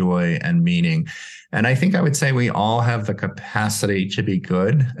sort of joy and meaning. And I think I would say we all have the capacity to be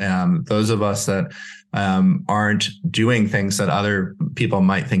good. Those of us that aren't doing things that other people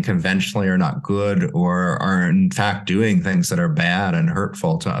might think conventionally are not good, or are in fact doing things that are bad and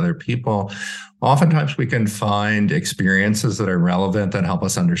hurtful to other people. Oftentimes we can find experiences that are relevant that help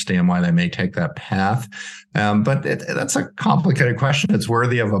us understand why they may take that path. But that's a complicated question. It's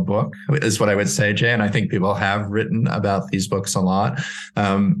worthy of a book, is what I would say, Jay. And I think people have written about these books a lot.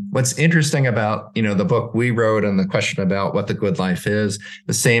 What's interesting about, the book we wrote and the question about what the good life is,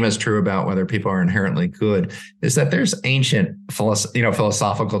 the same is true about whether people are inherently good, is that there's ancient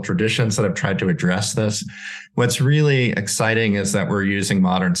philosophical traditions that have tried to address this. What's really exciting is that we're using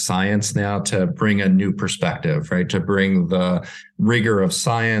modern science now to bring a new perspective, right? To bring the rigor of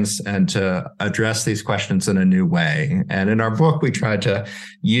science and to address these questions in a new way. And in our book, we tried to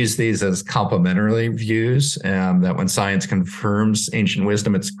use these as complementary views, that when science confirms ancient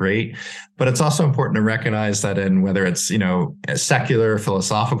wisdom, it's great. But it's also important to recognize that in whether it's, secular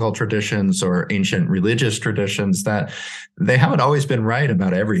philosophical traditions or ancient religious traditions, that they haven't always been right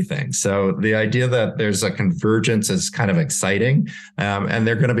about everything. So the idea that there's a convergence is kind of exciting. And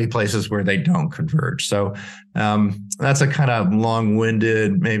there are going to be places where they don't converge. So that's a kind of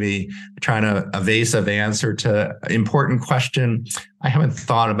long-winded, maybe trying to evasive answer to an important question. I haven't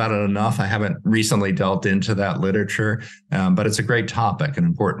thought about it enough. I haven't recently delved into that literature, but it's a great topic, an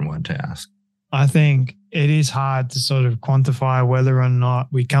important one to ask. I think it is hard to sort of quantify whether or not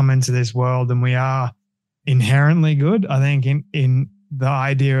we come into this world and we are inherently good. I think in the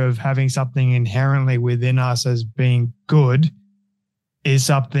idea of having something inherently within us as being good is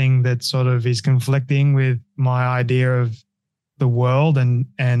something that sort of is conflicting with my idea of the world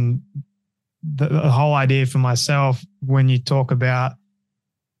and the whole idea for myself when you talk about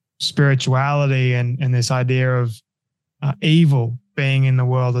spirituality and this idea of evil being in the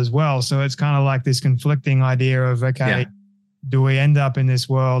world as well. So it's kind of like this conflicting idea of, okay, do we end up in this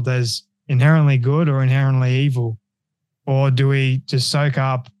world as inherently good or inherently evil? Or do we just soak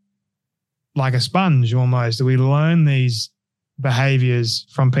up like a sponge almost? Do we learn these behaviors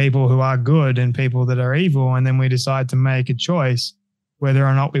from people who are good and people that are evil, and then we decide to make a choice whether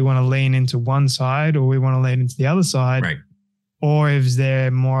or not we want to lean into one side or we want to lean into the other side? Right. Or is there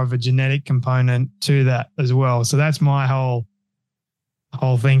more of a genetic component to that as well? So that's my whole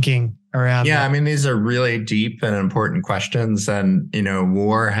thinking around that. I mean, these are really deep and important questions. And,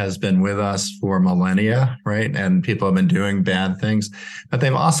 war has been with us for millennia, right? And people have been doing bad things, but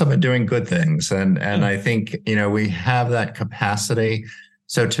they've also been doing good things. And I think, we have that capacity.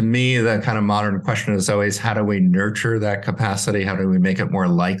 So to me, the kind of modern question is always, how do we nurture that capacity? How do we make it more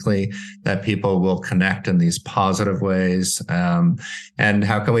likely that people will connect in these positive ways? And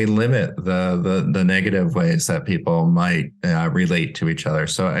how can we limit the negative ways that people might relate to each other?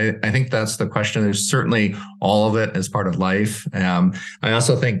 So I think that's the question. There's certainly all of it as part of life. I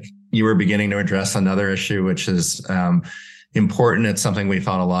also think you were beginning to address another issue, which is important. It's something we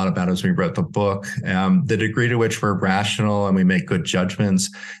thought a lot about as we wrote the book. The degree to which we're rational and we make good judgments.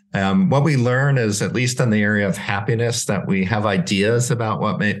 What we learn is, at least in the area of happiness, that we have ideas about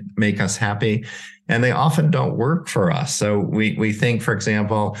what may make us happy, and they often don't work for us. So we think, for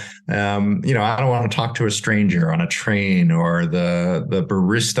example, I don't want to talk to a stranger on a train, or the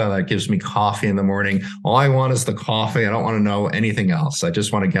barista that gives me coffee in the morning. All I want is the coffee. I don't want to know anything else. I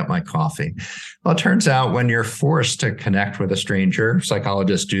just want to get my coffee. Well, it turns out when you're forced to connect with a stranger,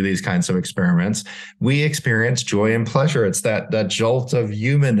 psychologists do these kinds of experiments, we experience joy and pleasure. It's that jolt of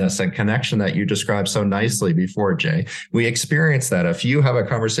humanness and connection that you described so nicely before, Jay. We experience that. If you have a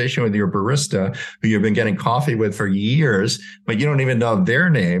conversation with your barista who you've been getting coffee with for years, but you don't even know their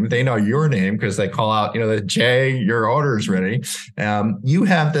name, they know your name because they call out, Jay, your order's ready. You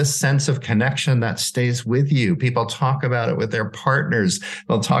have this sense of connection that stays with you. People talk about it with their partners.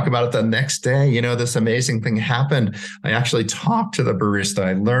 They'll talk about it the next day. This amazing thing happened. I actually talked to the barista.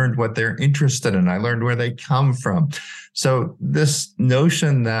 I learned what they're interested in. I learned where they come from. So this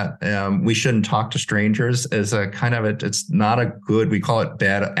notion that we shouldn't talk to strangers is it's not a good, we call it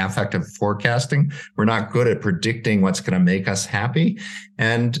bad affective forecasting. We're not good at predicting what's going to make us happy.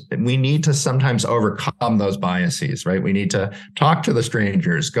 And we need to sometimes overcome those biases, right? We need to talk to the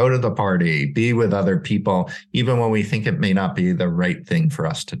strangers, go to the party, be with other people, even when we think it may not be the right thing for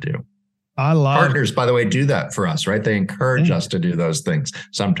us to do. Partners, by the way, do that for us, right? They encourage us to do those things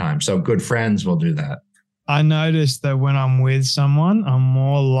sometimes. So good friends will do that. I noticed that when I'm with someone, I'm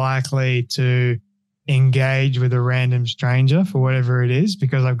more likely to engage with a random stranger for whatever it is,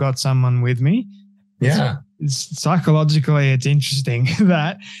 because I've got someone with me. Yeah. Psychologically, it's interesting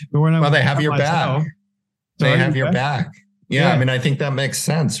that. But when they have your back. They have your back. Yeah. I mean, I think that makes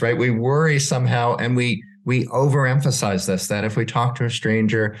sense, right? We worry somehow, and we overemphasize this, that if we talk to a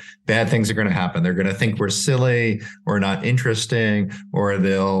stranger, bad things are going to happen. They're going to think we're silly or not interesting, or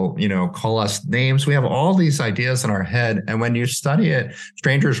they'll, call us names. We have all these ideas in our head. And when you study it,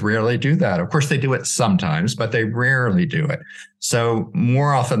 strangers rarely do that. Of course, they do it sometimes, but they rarely do it. So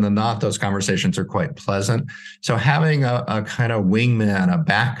more often than not, those conversations are quite pleasant. So having a kind of wingman, a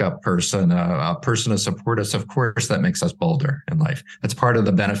backup person, a person to support us, of course, that makes us bolder in life. That's part of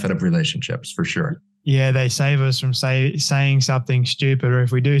the benefit of relationships, for sure. Yeah, they save us from saying something stupid, or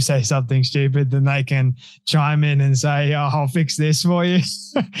if we do say something stupid, then they can chime in and say, "Oh, I'll fix this for you."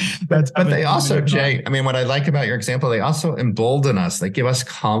 But they also, Jay, I mean, what I like about your example, they also embolden us. They give us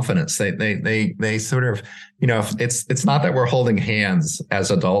confidence. They sort of, it's not that we're holding hands as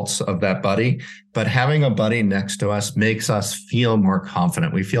adults of that buddy, but having a buddy next to us makes us feel more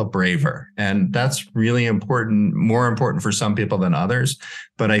confident. We feel braver. And that's really important, more important for some people than others.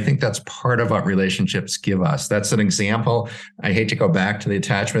 But I think that's part of what relationships give us. That's an example. I hate to go back to the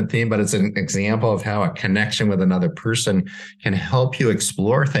attachment theme, but it's an example of how a connection with another person can help you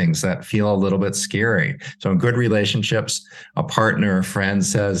explore things that feel a little bit scary. So in good relationships, a partner, a friend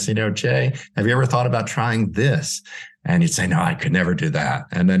says, Jay, have you ever thought about trying this? And you'd say, no, I could never do that.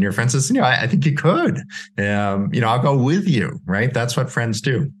 And then your friend says, I think you could. I'll go with you, right? That's what friends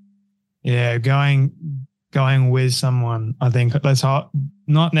do. Yeah, going with someone, I think let's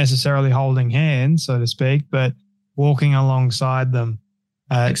not necessarily holding hands, so to speak, but walking alongside them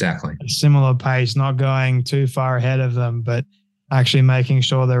at exactly a similar pace, not going too far ahead of them, but actually making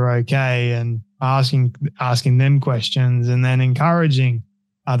sure they're okay and asking them questions, and then encouraging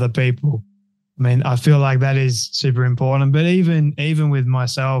other people I mean, I feel like that is super important. But even with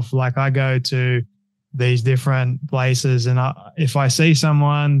myself, like I go to these different places, and if I see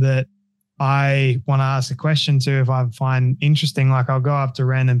someone that I want to ask a question to, if I find interesting, like I'll go up to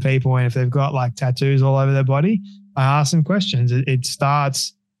random people, and if they've got like tattoos all over their body, I ask them questions. It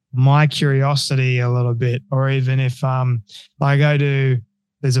starts my curiosity a little bit. Or even if I go to,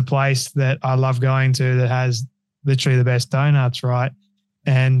 there's a place that I love going to that has literally the best donuts, right?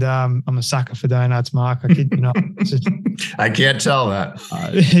 And I'm a sucker for donuts, Marc. I kid you not. I can't tell that.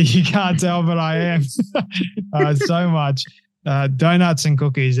 You can't tell, but I am so much. Donuts and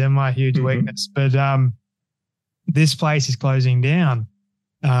cookies, they're my huge weakness. But this place is closing down.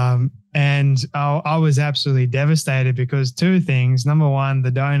 And I was absolutely devastated because two things. Number one, the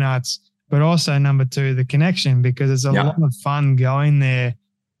donuts, but also number two, the connection, because it's a lot of fun going there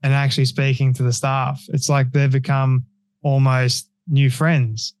and actually speaking to the staff. It's like they've become almost new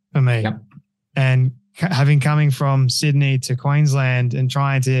friends for me. Yep. And coming from Sydney to Queensland and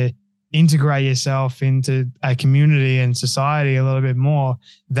trying to integrate yourself into a community and society a little bit more,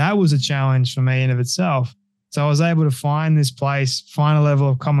 that was a challenge for me in of itself. So I was able to find this place, find a level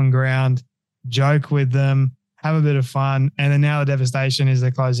of common ground, joke with them, have a bit of fun, and then now the devastation is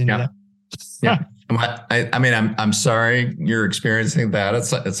they're closing down. Yeah. I mean, I'm sorry you're experiencing that.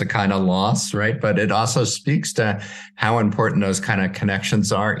 It's a kind of loss, right? But it also speaks to how important those kind of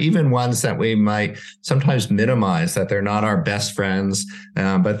connections are, even ones that we might sometimes minimize, that they're not our best friends.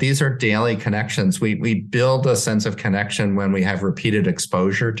 But these are daily connections. We build a sense of connection when we have repeated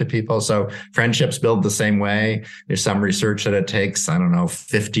exposure to people. So friendships build the same way. There's some research that it takes,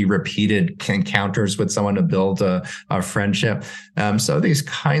 50 repeated encounters with someone to build a friendship. So these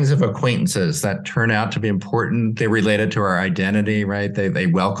kinds of acquaintances that turn out to be important, they're related to our identity, right? They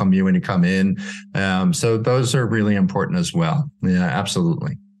welcome you when you come in. So those are really important as well. Yeah,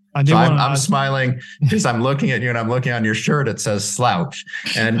 absolutely. I'm smiling because I'm looking at you and I'm looking on your shirt. It says slouch.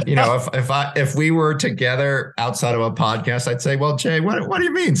 And, if we were together outside of a podcast, I'd say, well, Jay, what do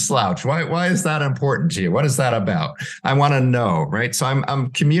you mean slouch? Why is that important to you? What is that about? I want to know, right? So I'm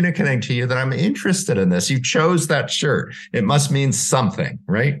communicating to you that I'm interested in this. You chose that shirt. It must mean something,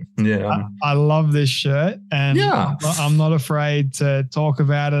 right? Yeah. I love this shirt, and I'm not afraid to talk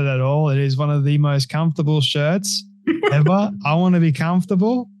about it at all. It is one of the most comfortable shirts ever. I want to be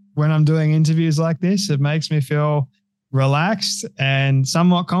comfortable when I'm doing interviews like this. It makes me feel relaxed and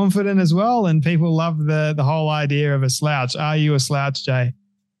somewhat confident as well. And people love the whole idea of a slouch. Are you a slouch, Jay?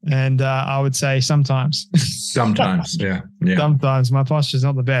 And I would say sometimes. Sometimes, yeah. Sometimes. My posture's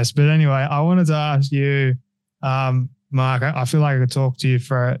not the best. But anyway, I wanted to ask you, Marc, I feel like I could talk to you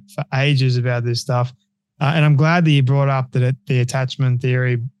for ages about this stuff. And I'm glad that you brought up the attachment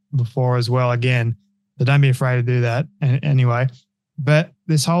theory before as well again. So don't be afraid to do that anyway. But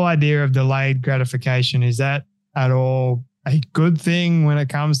this whole idea of delayed gratification, is that at all a good thing when it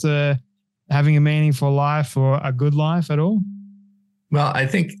comes to having a meaningful life or a good life at all? Well, I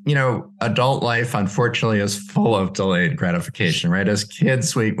think, adult life, unfortunately, is full of delayed gratification, right? As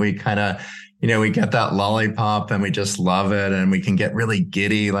kids, we kind of, we get that lollipop and we just love it, and we can get really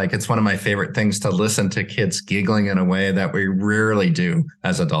giddy. Like, it's one of my favorite things to listen to kids giggling in a way that we rarely do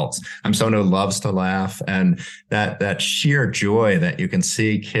as adults. I'm someone who loves to laugh, and that sheer joy that you can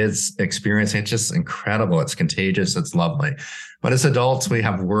see kids experiencing, it's just incredible. It's contagious. It's lovely. But as adults, we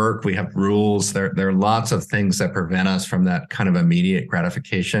have work, we have rules. There are lots of things that prevent us from that kind of immediate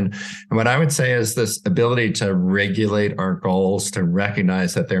gratification. And what I would say is this ability to regulate our goals, to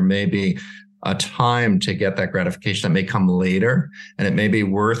recognize that there may be a time to get that gratification that may come later, and it may be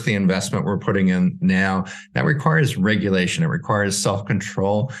worth the investment we're putting in now. That requires regulation. It requires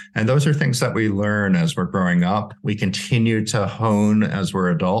self-control. And those are things that we learn as we're growing up. We continue to hone as we're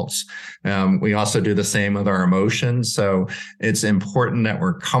adults. We also do the same with our emotions. So it's important that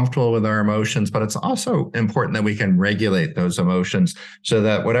we're comfortable with our emotions, but it's also important that we can regulate those emotions so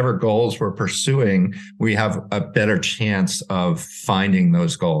that whatever goals we're pursuing, we have a better chance of finding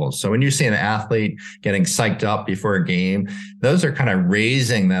those goals. So when you see an athlete getting psyched up before a game, those are kind of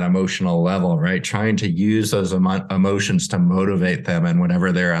raising that emotional level, right? Trying to use those emotions to motivate them in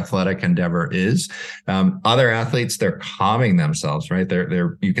whatever their athletic endeavor is. Other athletes, they're calming themselves, right?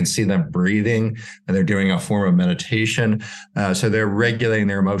 You can see them breathing, and they're doing a form of meditation. So they're regulating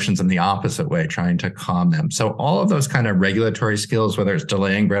their emotions in the opposite way, trying to calm them. So all of those kind of regulatory skills, whether it's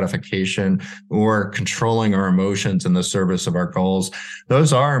delaying gratification or controlling our emotions in the service of our goals,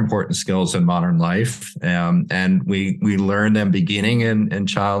 those are important skills in modern life. And we learn them beginning in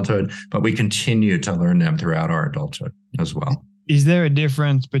childhood, but we continue to learn them throughout our adulthood as well. Is there a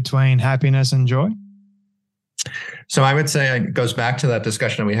difference between happiness and joy? So I would say it goes back to that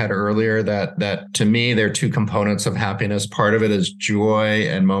discussion we had earlier that to me, there are two components of happiness. Part of it is joy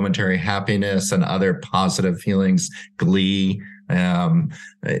and momentary happiness and other positive feelings, glee,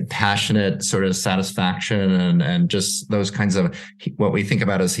 passionate sort of satisfaction and just those kinds of what we think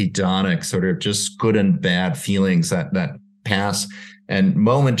about as hedonic, sort of just good and bad feelings that pass and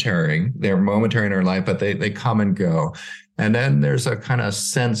momentary. They're momentary in our life, but they come and go. And then there's a kind of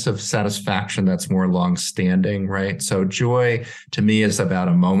sense of satisfaction that's more long-standing, right? So joy, to me, is about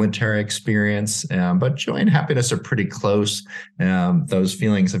a momentary experience, but joy and happiness are pretty close. Those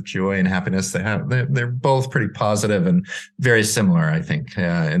feelings of joy and happiness, they're both pretty positive and very similar, I think,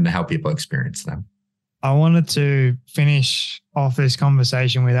 in how people experience them. I wanted to finish off this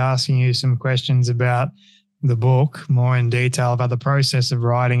conversation with asking you some questions about the book, more in detail about the process of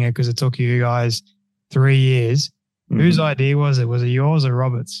writing it, because it took you guys 3 years. Whose idea was it? Was it yours or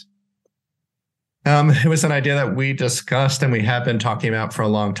Robert's? It was an idea that we discussed and we have been talking about for a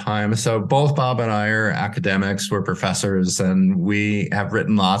long time. So both Bob and I are academics, we're professors, and we have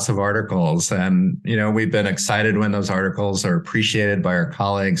written lots of articles. And, we've been excited when those articles are appreciated by our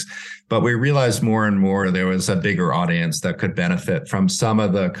colleagues. But we realized more and more there was a bigger audience that could benefit from some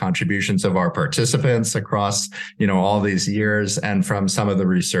of the contributions of our participants across, all these years and from some of the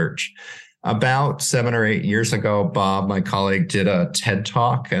research. About 7 or 8 years ago, Bob, my colleague, did a TED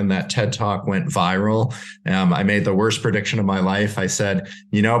Talk, and that TED Talk went viral. I made the worst prediction of my life. I said,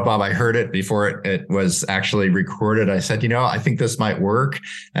 Bob, I heard it before it was actually recorded. I said, I think this might work.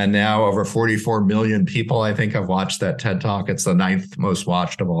 And now over 44 million people, I think, have watched that TED Talk. It's the 9th most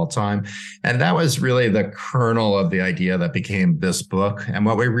watched of all time. And that was really the kernel of the idea that became this book. And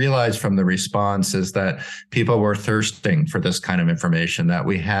what we realized from the response is that people were thirsting for this kind of information, that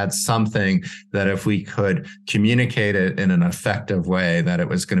we had something that if we could communicate it in an effective way, that it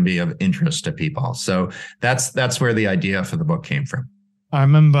was going to be of interest to people. So that's where the idea for the book came from. I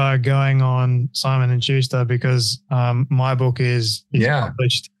remember going on Simon & Schuster because my book is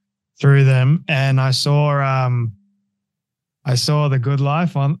published through them, and I saw The Good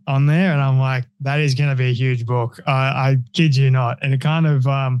Life on there, and I'm like, that is going to be a huge book. I kid you not. And it kind of,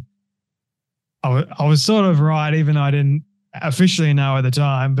 I was sort of right, even though I didn't officially know at the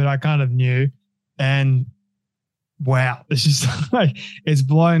time, but I kind of knew. And wow, it's just like, it's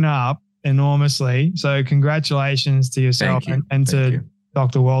blown up enormously. So congratulations to yourself and to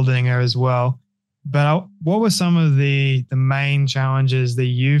Dr. Waldinger as well. But what were some of the main challenges that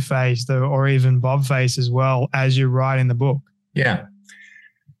you faced, or even Bob faced as well, as you're writing the book? Yeah.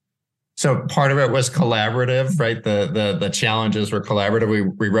 So part of it was collaborative, right? The challenges were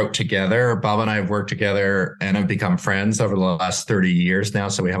collaborative. We wrote together. Bob and I have worked together and have become friends over the last 30 years now.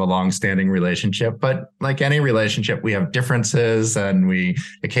 So we have a long-standing relationship. But like any relationship, we have differences and we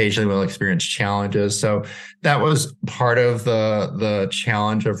occasionally will experience challenges. So that was part of the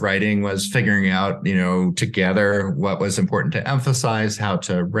challenge of writing, was figuring out, together what was important to emphasize, how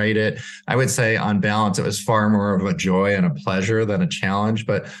to write it. I would say on balance, it was far more of a joy and a pleasure than a challenge,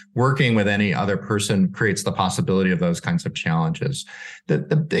 but working with any other person creates the possibility of those kinds of challenges.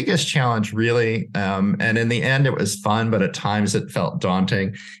 The biggest challenge really, and in the end it was fun, but at times it felt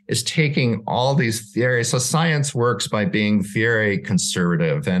daunting, is taking all these so science works by being very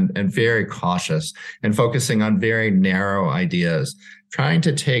conservative and very cautious and focusing on very narrow ideas. Trying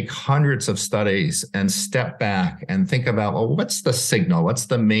to take hundreds of studies and step back and think about, well, what's the signal? What's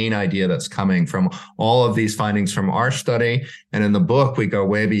the main idea that's coming from all of these findings from our study? And in the book, we go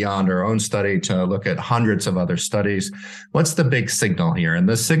way beyond our own study to look at hundreds of other studies. What's the big signal here? And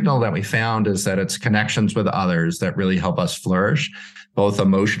the signal that we found is that it's connections with others that really help us flourish, both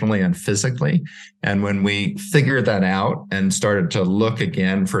emotionally and physically. And when we figured that out and started to look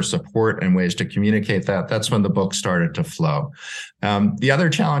again for support and ways to communicate that, that's when the book started to flow. The other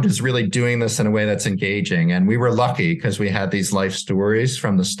challenge is really doing this in a way that's engaging. And we were lucky because we had these life stories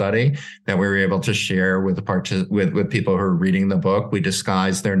from the study that we were able to share with with people who are reading the book. We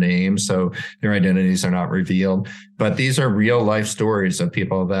disguise their names, so their identities are not revealed. But these are real life stories of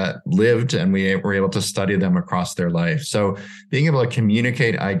people that lived, and we were able to study them across their life. So being able to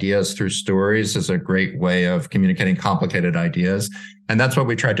communicate ideas through stories is a great way of communicating complicated ideas. And that's what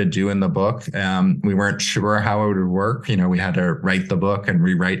we tried to do in the book. We weren't sure how it would work. We had to write the book and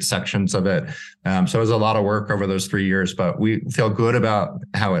rewrite sections of it. So it was a lot of work over those 3 years, but we feel good about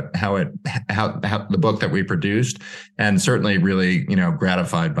how the book that we produced, and certainly really,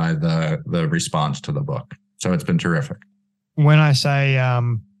 gratified by the response to the book. So it's been terrific. When I say,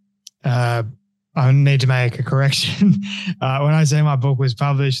 I need to make a correction. When I say my book was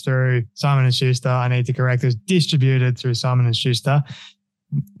published through Simon & Schuster, I need to correct it. It was distributed through Simon & Schuster.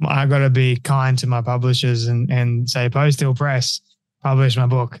 I got to be kind to my publishers and say, Post Hill Press published my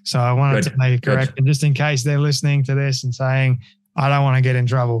book. So I wanted to make it correct. And just in case they're listening to this and saying, I don't want to get in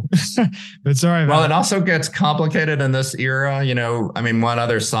trouble, but sorry. Well, it also gets complicated in this era. One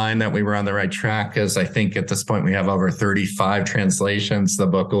other sign that we were on the right track is I think at this point we have over 35 translations. The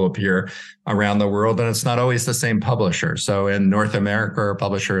book will appear around the world, and it's not always the same publisher. So in North America, our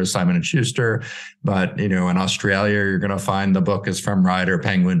publisher is Simon & Schuster, but in Australia, you're going to find the book is from Ryder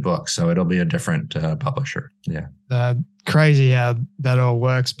Penguin Books. So it'll be a different publisher. Yeah. Crazy how that all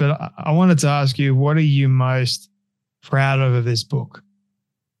works. But I wanted to ask you, what are you most proud of this book?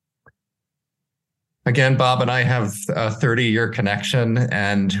 Again, Bob and I have a 30-year connection.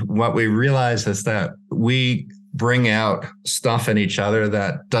 And what we realize is that we bring out stuff in each other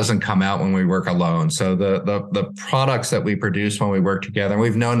that doesn't come out when we work alone. So the products that we produce when we work together, and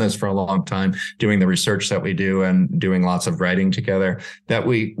we've known this for a long time, doing the research that we do and doing lots of writing together, that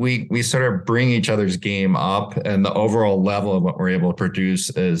we sort of bring each other's game up, and the overall level of what we're able to produce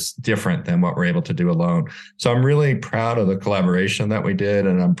is different than what we're able to do alone. So I'm really proud of the collaboration that we did,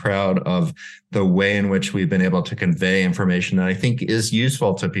 and I'm proud of the way in which we've been able to convey information that I think is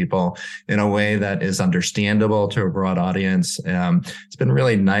useful to people in a way that is understandable to a broad audience. It's been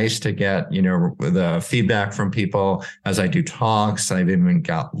really nice to get, the feedback from people as I do talks. I've even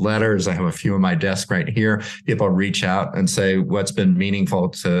got letters. I have a few on my desk right here. People reach out and say what's been meaningful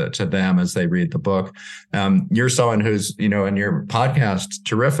to them as they read the book. You're someone who's, in your podcast,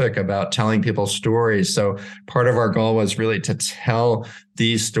 terrific about telling people stories. So part of our goal was really to tell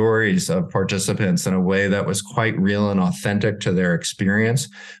these stories of participants in a way that was quite real and authentic to their experience,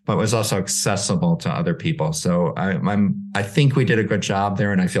 but was also accessible to other people. So I think we did a good job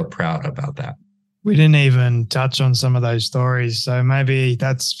there, and I feel proud about that. We didn't even touch on some of those stories, so maybe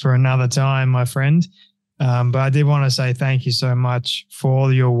that's for another time, my friend. But I did want to say thank you so much for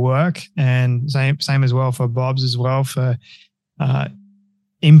all your work, and same as well for Bob's as well, for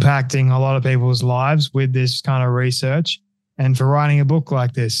impacting a lot of people's lives with this kind of research, and for writing a book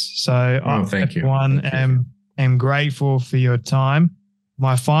like this. So thank you. am grateful for your time.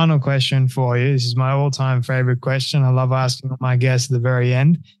 My final question for you, this is my all-time favorite question. I love asking my guests at the very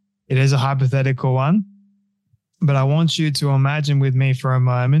end. It is a hypothetical one, but I want you to imagine with me for a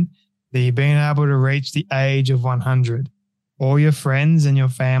moment that you've been able to reach the age of 100. All your friends and your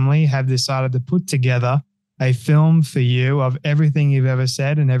family have decided to put together a film for you of everything you've ever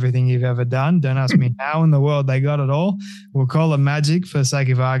said and everything you've ever done. Don't ask me how in the world they got it all. We'll call it magic for the sake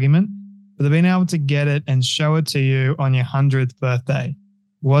of argument. But they've been able to get it and show it to you on your 100th birthday.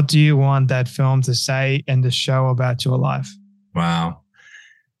 What do you want that film to say and to show about your life? Wow.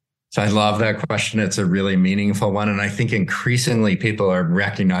 So I love that question. It's a really meaningful one. And I think increasingly people are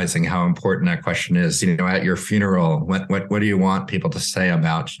recognizing how important that question is. At your funeral, what do you want people to say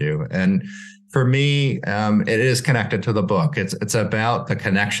about you? And for me, it is connected to the book. It's about the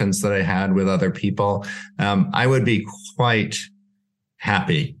connections that I had with other people. I would be quite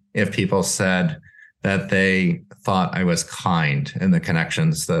happy if people said that they thought I was kind in the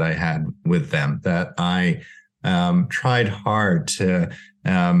connections that I had with them, that I tried hard to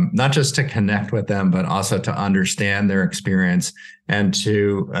not just to connect with them, but also to understand their experience and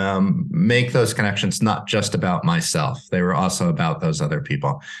to make those connections not just about myself. They were also about those other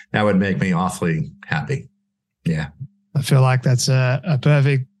people. That would make me awfully happy. Yeah. I feel like that's a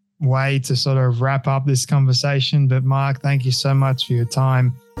perfect way to sort of wrap up this conversation. But Marc, thank you so much for your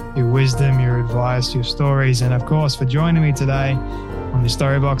time, your wisdom, your advice, your stories, and of course for joining me today on the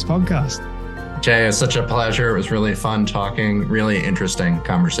Storybox podcast. Jay, it's such a pleasure. It was really fun talking, really interesting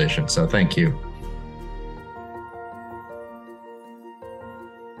conversation. So thank you.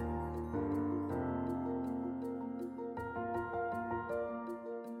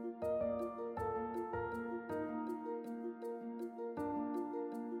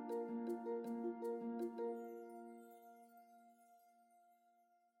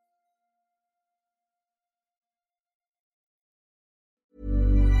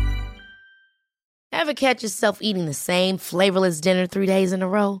 Ever catch yourself eating the same flavorless dinner 3 days in a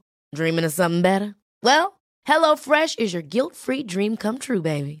row? Dreaming of something better? Well, HelloFresh is your guilt-free dream come true,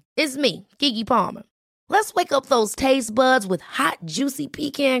 baby. It's me, Keke Palmer. Let's wake up those taste buds with hot, juicy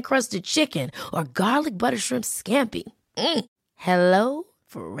pecan-crusted chicken or garlic butter shrimp scampi. Hello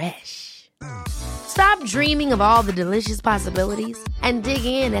Fresh. Stop dreaming of all the delicious possibilities and dig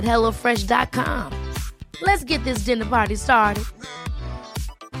in at HelloFresh.com. Let's get this dinner party started.